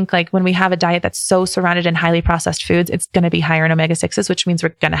why I think like when we have a diet that's so surrounded in highly processed foods, it's going to be higher in omega-6s, which means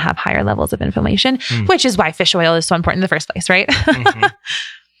we're going to have higher levels of inflammation, which is why fish oil is so important in the first place, right?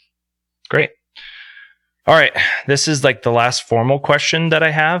 Great. All right. This is like the last formal question that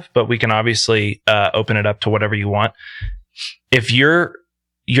I have, but we can obviously open it up to whatever you want. If you're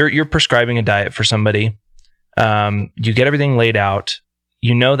prescribing a diet for somebody, you get everything laid out,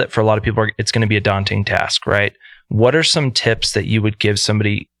 that for a lot of people, it's going to be a daunting task, right? What are some tips that you would give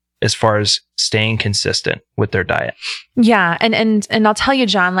somebody as far as staying consistent with their diet? Yeah. And I'll tell you,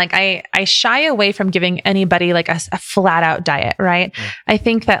 John, like I shy away from giving anybody like a flat out diet, right? I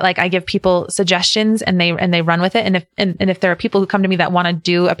think that like I give people suggestions and they run with it. And if there are people who come to me that want to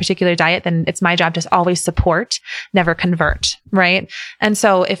do a particular diet, then it's my job to always support, never convert, right? And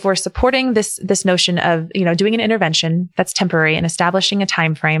so if we're supporting this notion of, doing an intervention that's temporary and establishing a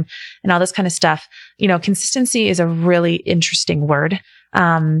time frame and all this kind of stuff, consistency is a really interesting word.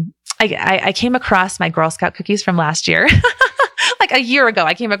 I came across my Girl Scout cookies from last year. Like a year ago,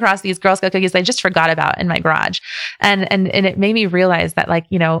 I came across these Girl Scout cookies I just forgot about in my garage. And it made me realize that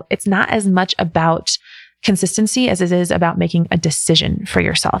it's not as much about consistency as it is about making a decision for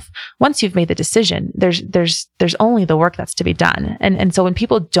yourself. Once you've made the decision, there's only the work that's to be done. And so when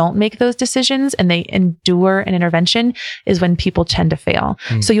people don't make those decisions and they endure an intervention is when people tend to fail.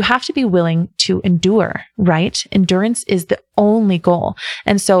 So you have to be willing to endure, right? Endurance is the only goal.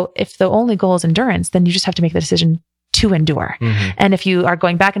 And so if the only goal is endurance, then you just have to make the decision to endure. And if you are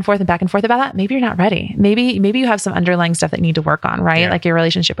going back and forth about that, maybe you're not ready. Maybe you have some underlying stuff that you need to work on, right? Like your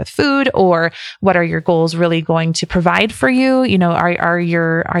relationship with food, or what are your goals really going to provide for you? Are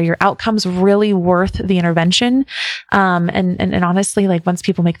your outcomes really worth the intervention? And honestly, like once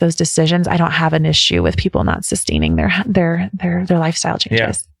people make those decisions, I don't have an issue with people not sustaining their lifestyle changes.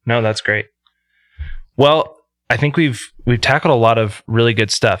 Yeah. No, that's great. Well, I think we've tackled a lot of really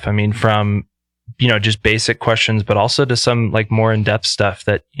good stuff. I mean, from just basic questions, but also to some like more in-depth stuff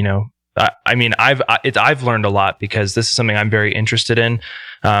that, I've learned a lot because this is something I'm very interested in,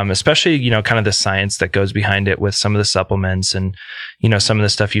 especially, kind of the science that goes behind it with some of the supplements and, some of the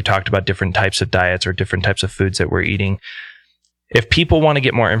stuff you talked about, different types of diets or different types of foods that we're eating. If people want to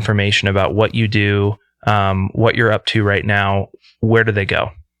get more information about what you do, what you're up to right now, where do they go?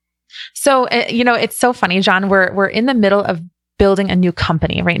 So, it's so funny, John, we're in the middle of building a new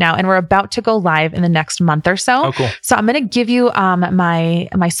company right now, and we're about to go live in the next month or so. Oh, cool. So I'm going to give you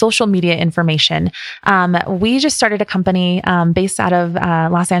my social media information. We just started a company based out of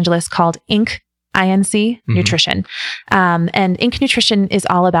Los Angeles called Inc. INC Nutrition. And Inc. Nutrition is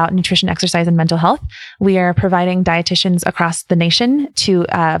all about nutrition, exercise, and mental health. We are providing dietitians across the nation to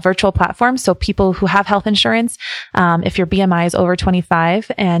virtual platforms. So people who have health insurance, if your BMI is over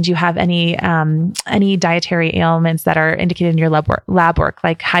 25 and you have any dietary ailments that are indicated in your lab work,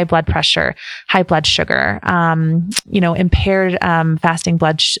 like high blood pressure, high blood sugar, impaired fasting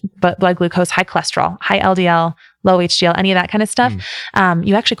blood glucose, high cholesterol, high LDL, low HDL, any of that kind of stuff,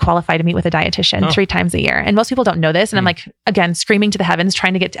 you actually qualify to meet with a dietitian 3 times a year. And most people don't know this. And I'm like, again, screaming to the heavens,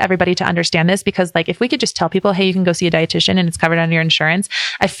 trying to get everybody to understand this, because like, if we could just tell people, hey, you can go see a dietitian and it's covered under your insurance,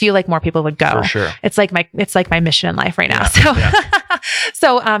 I feel like more people would go. For sure. It's like my mission in life right now.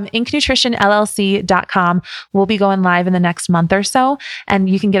 So incnutritionllc.com will be going live in the next month or so. And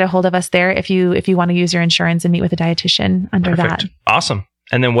you can get a hold of us there if you want to use your insurance and meet with a dietitian under that. Awesome.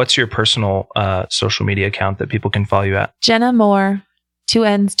 And then what's your personal social media account that people can follow you at? Jenna Moore, 2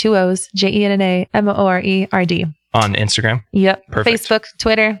 N's, 2 O's, JENNA MORERD. On Instagram? Yep. Perfect. Facebook,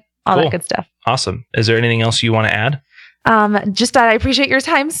 Twitter, all that good stuff. Awesome. Is there anything else you want to add? Just that I appreciate your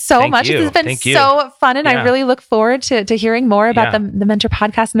time so much. This has been so fun. And I really look forward to hearing more about the Mentor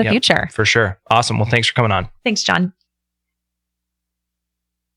podcast in the future. For sure. Awesome. Well, thanks for coming on. Thanks, John.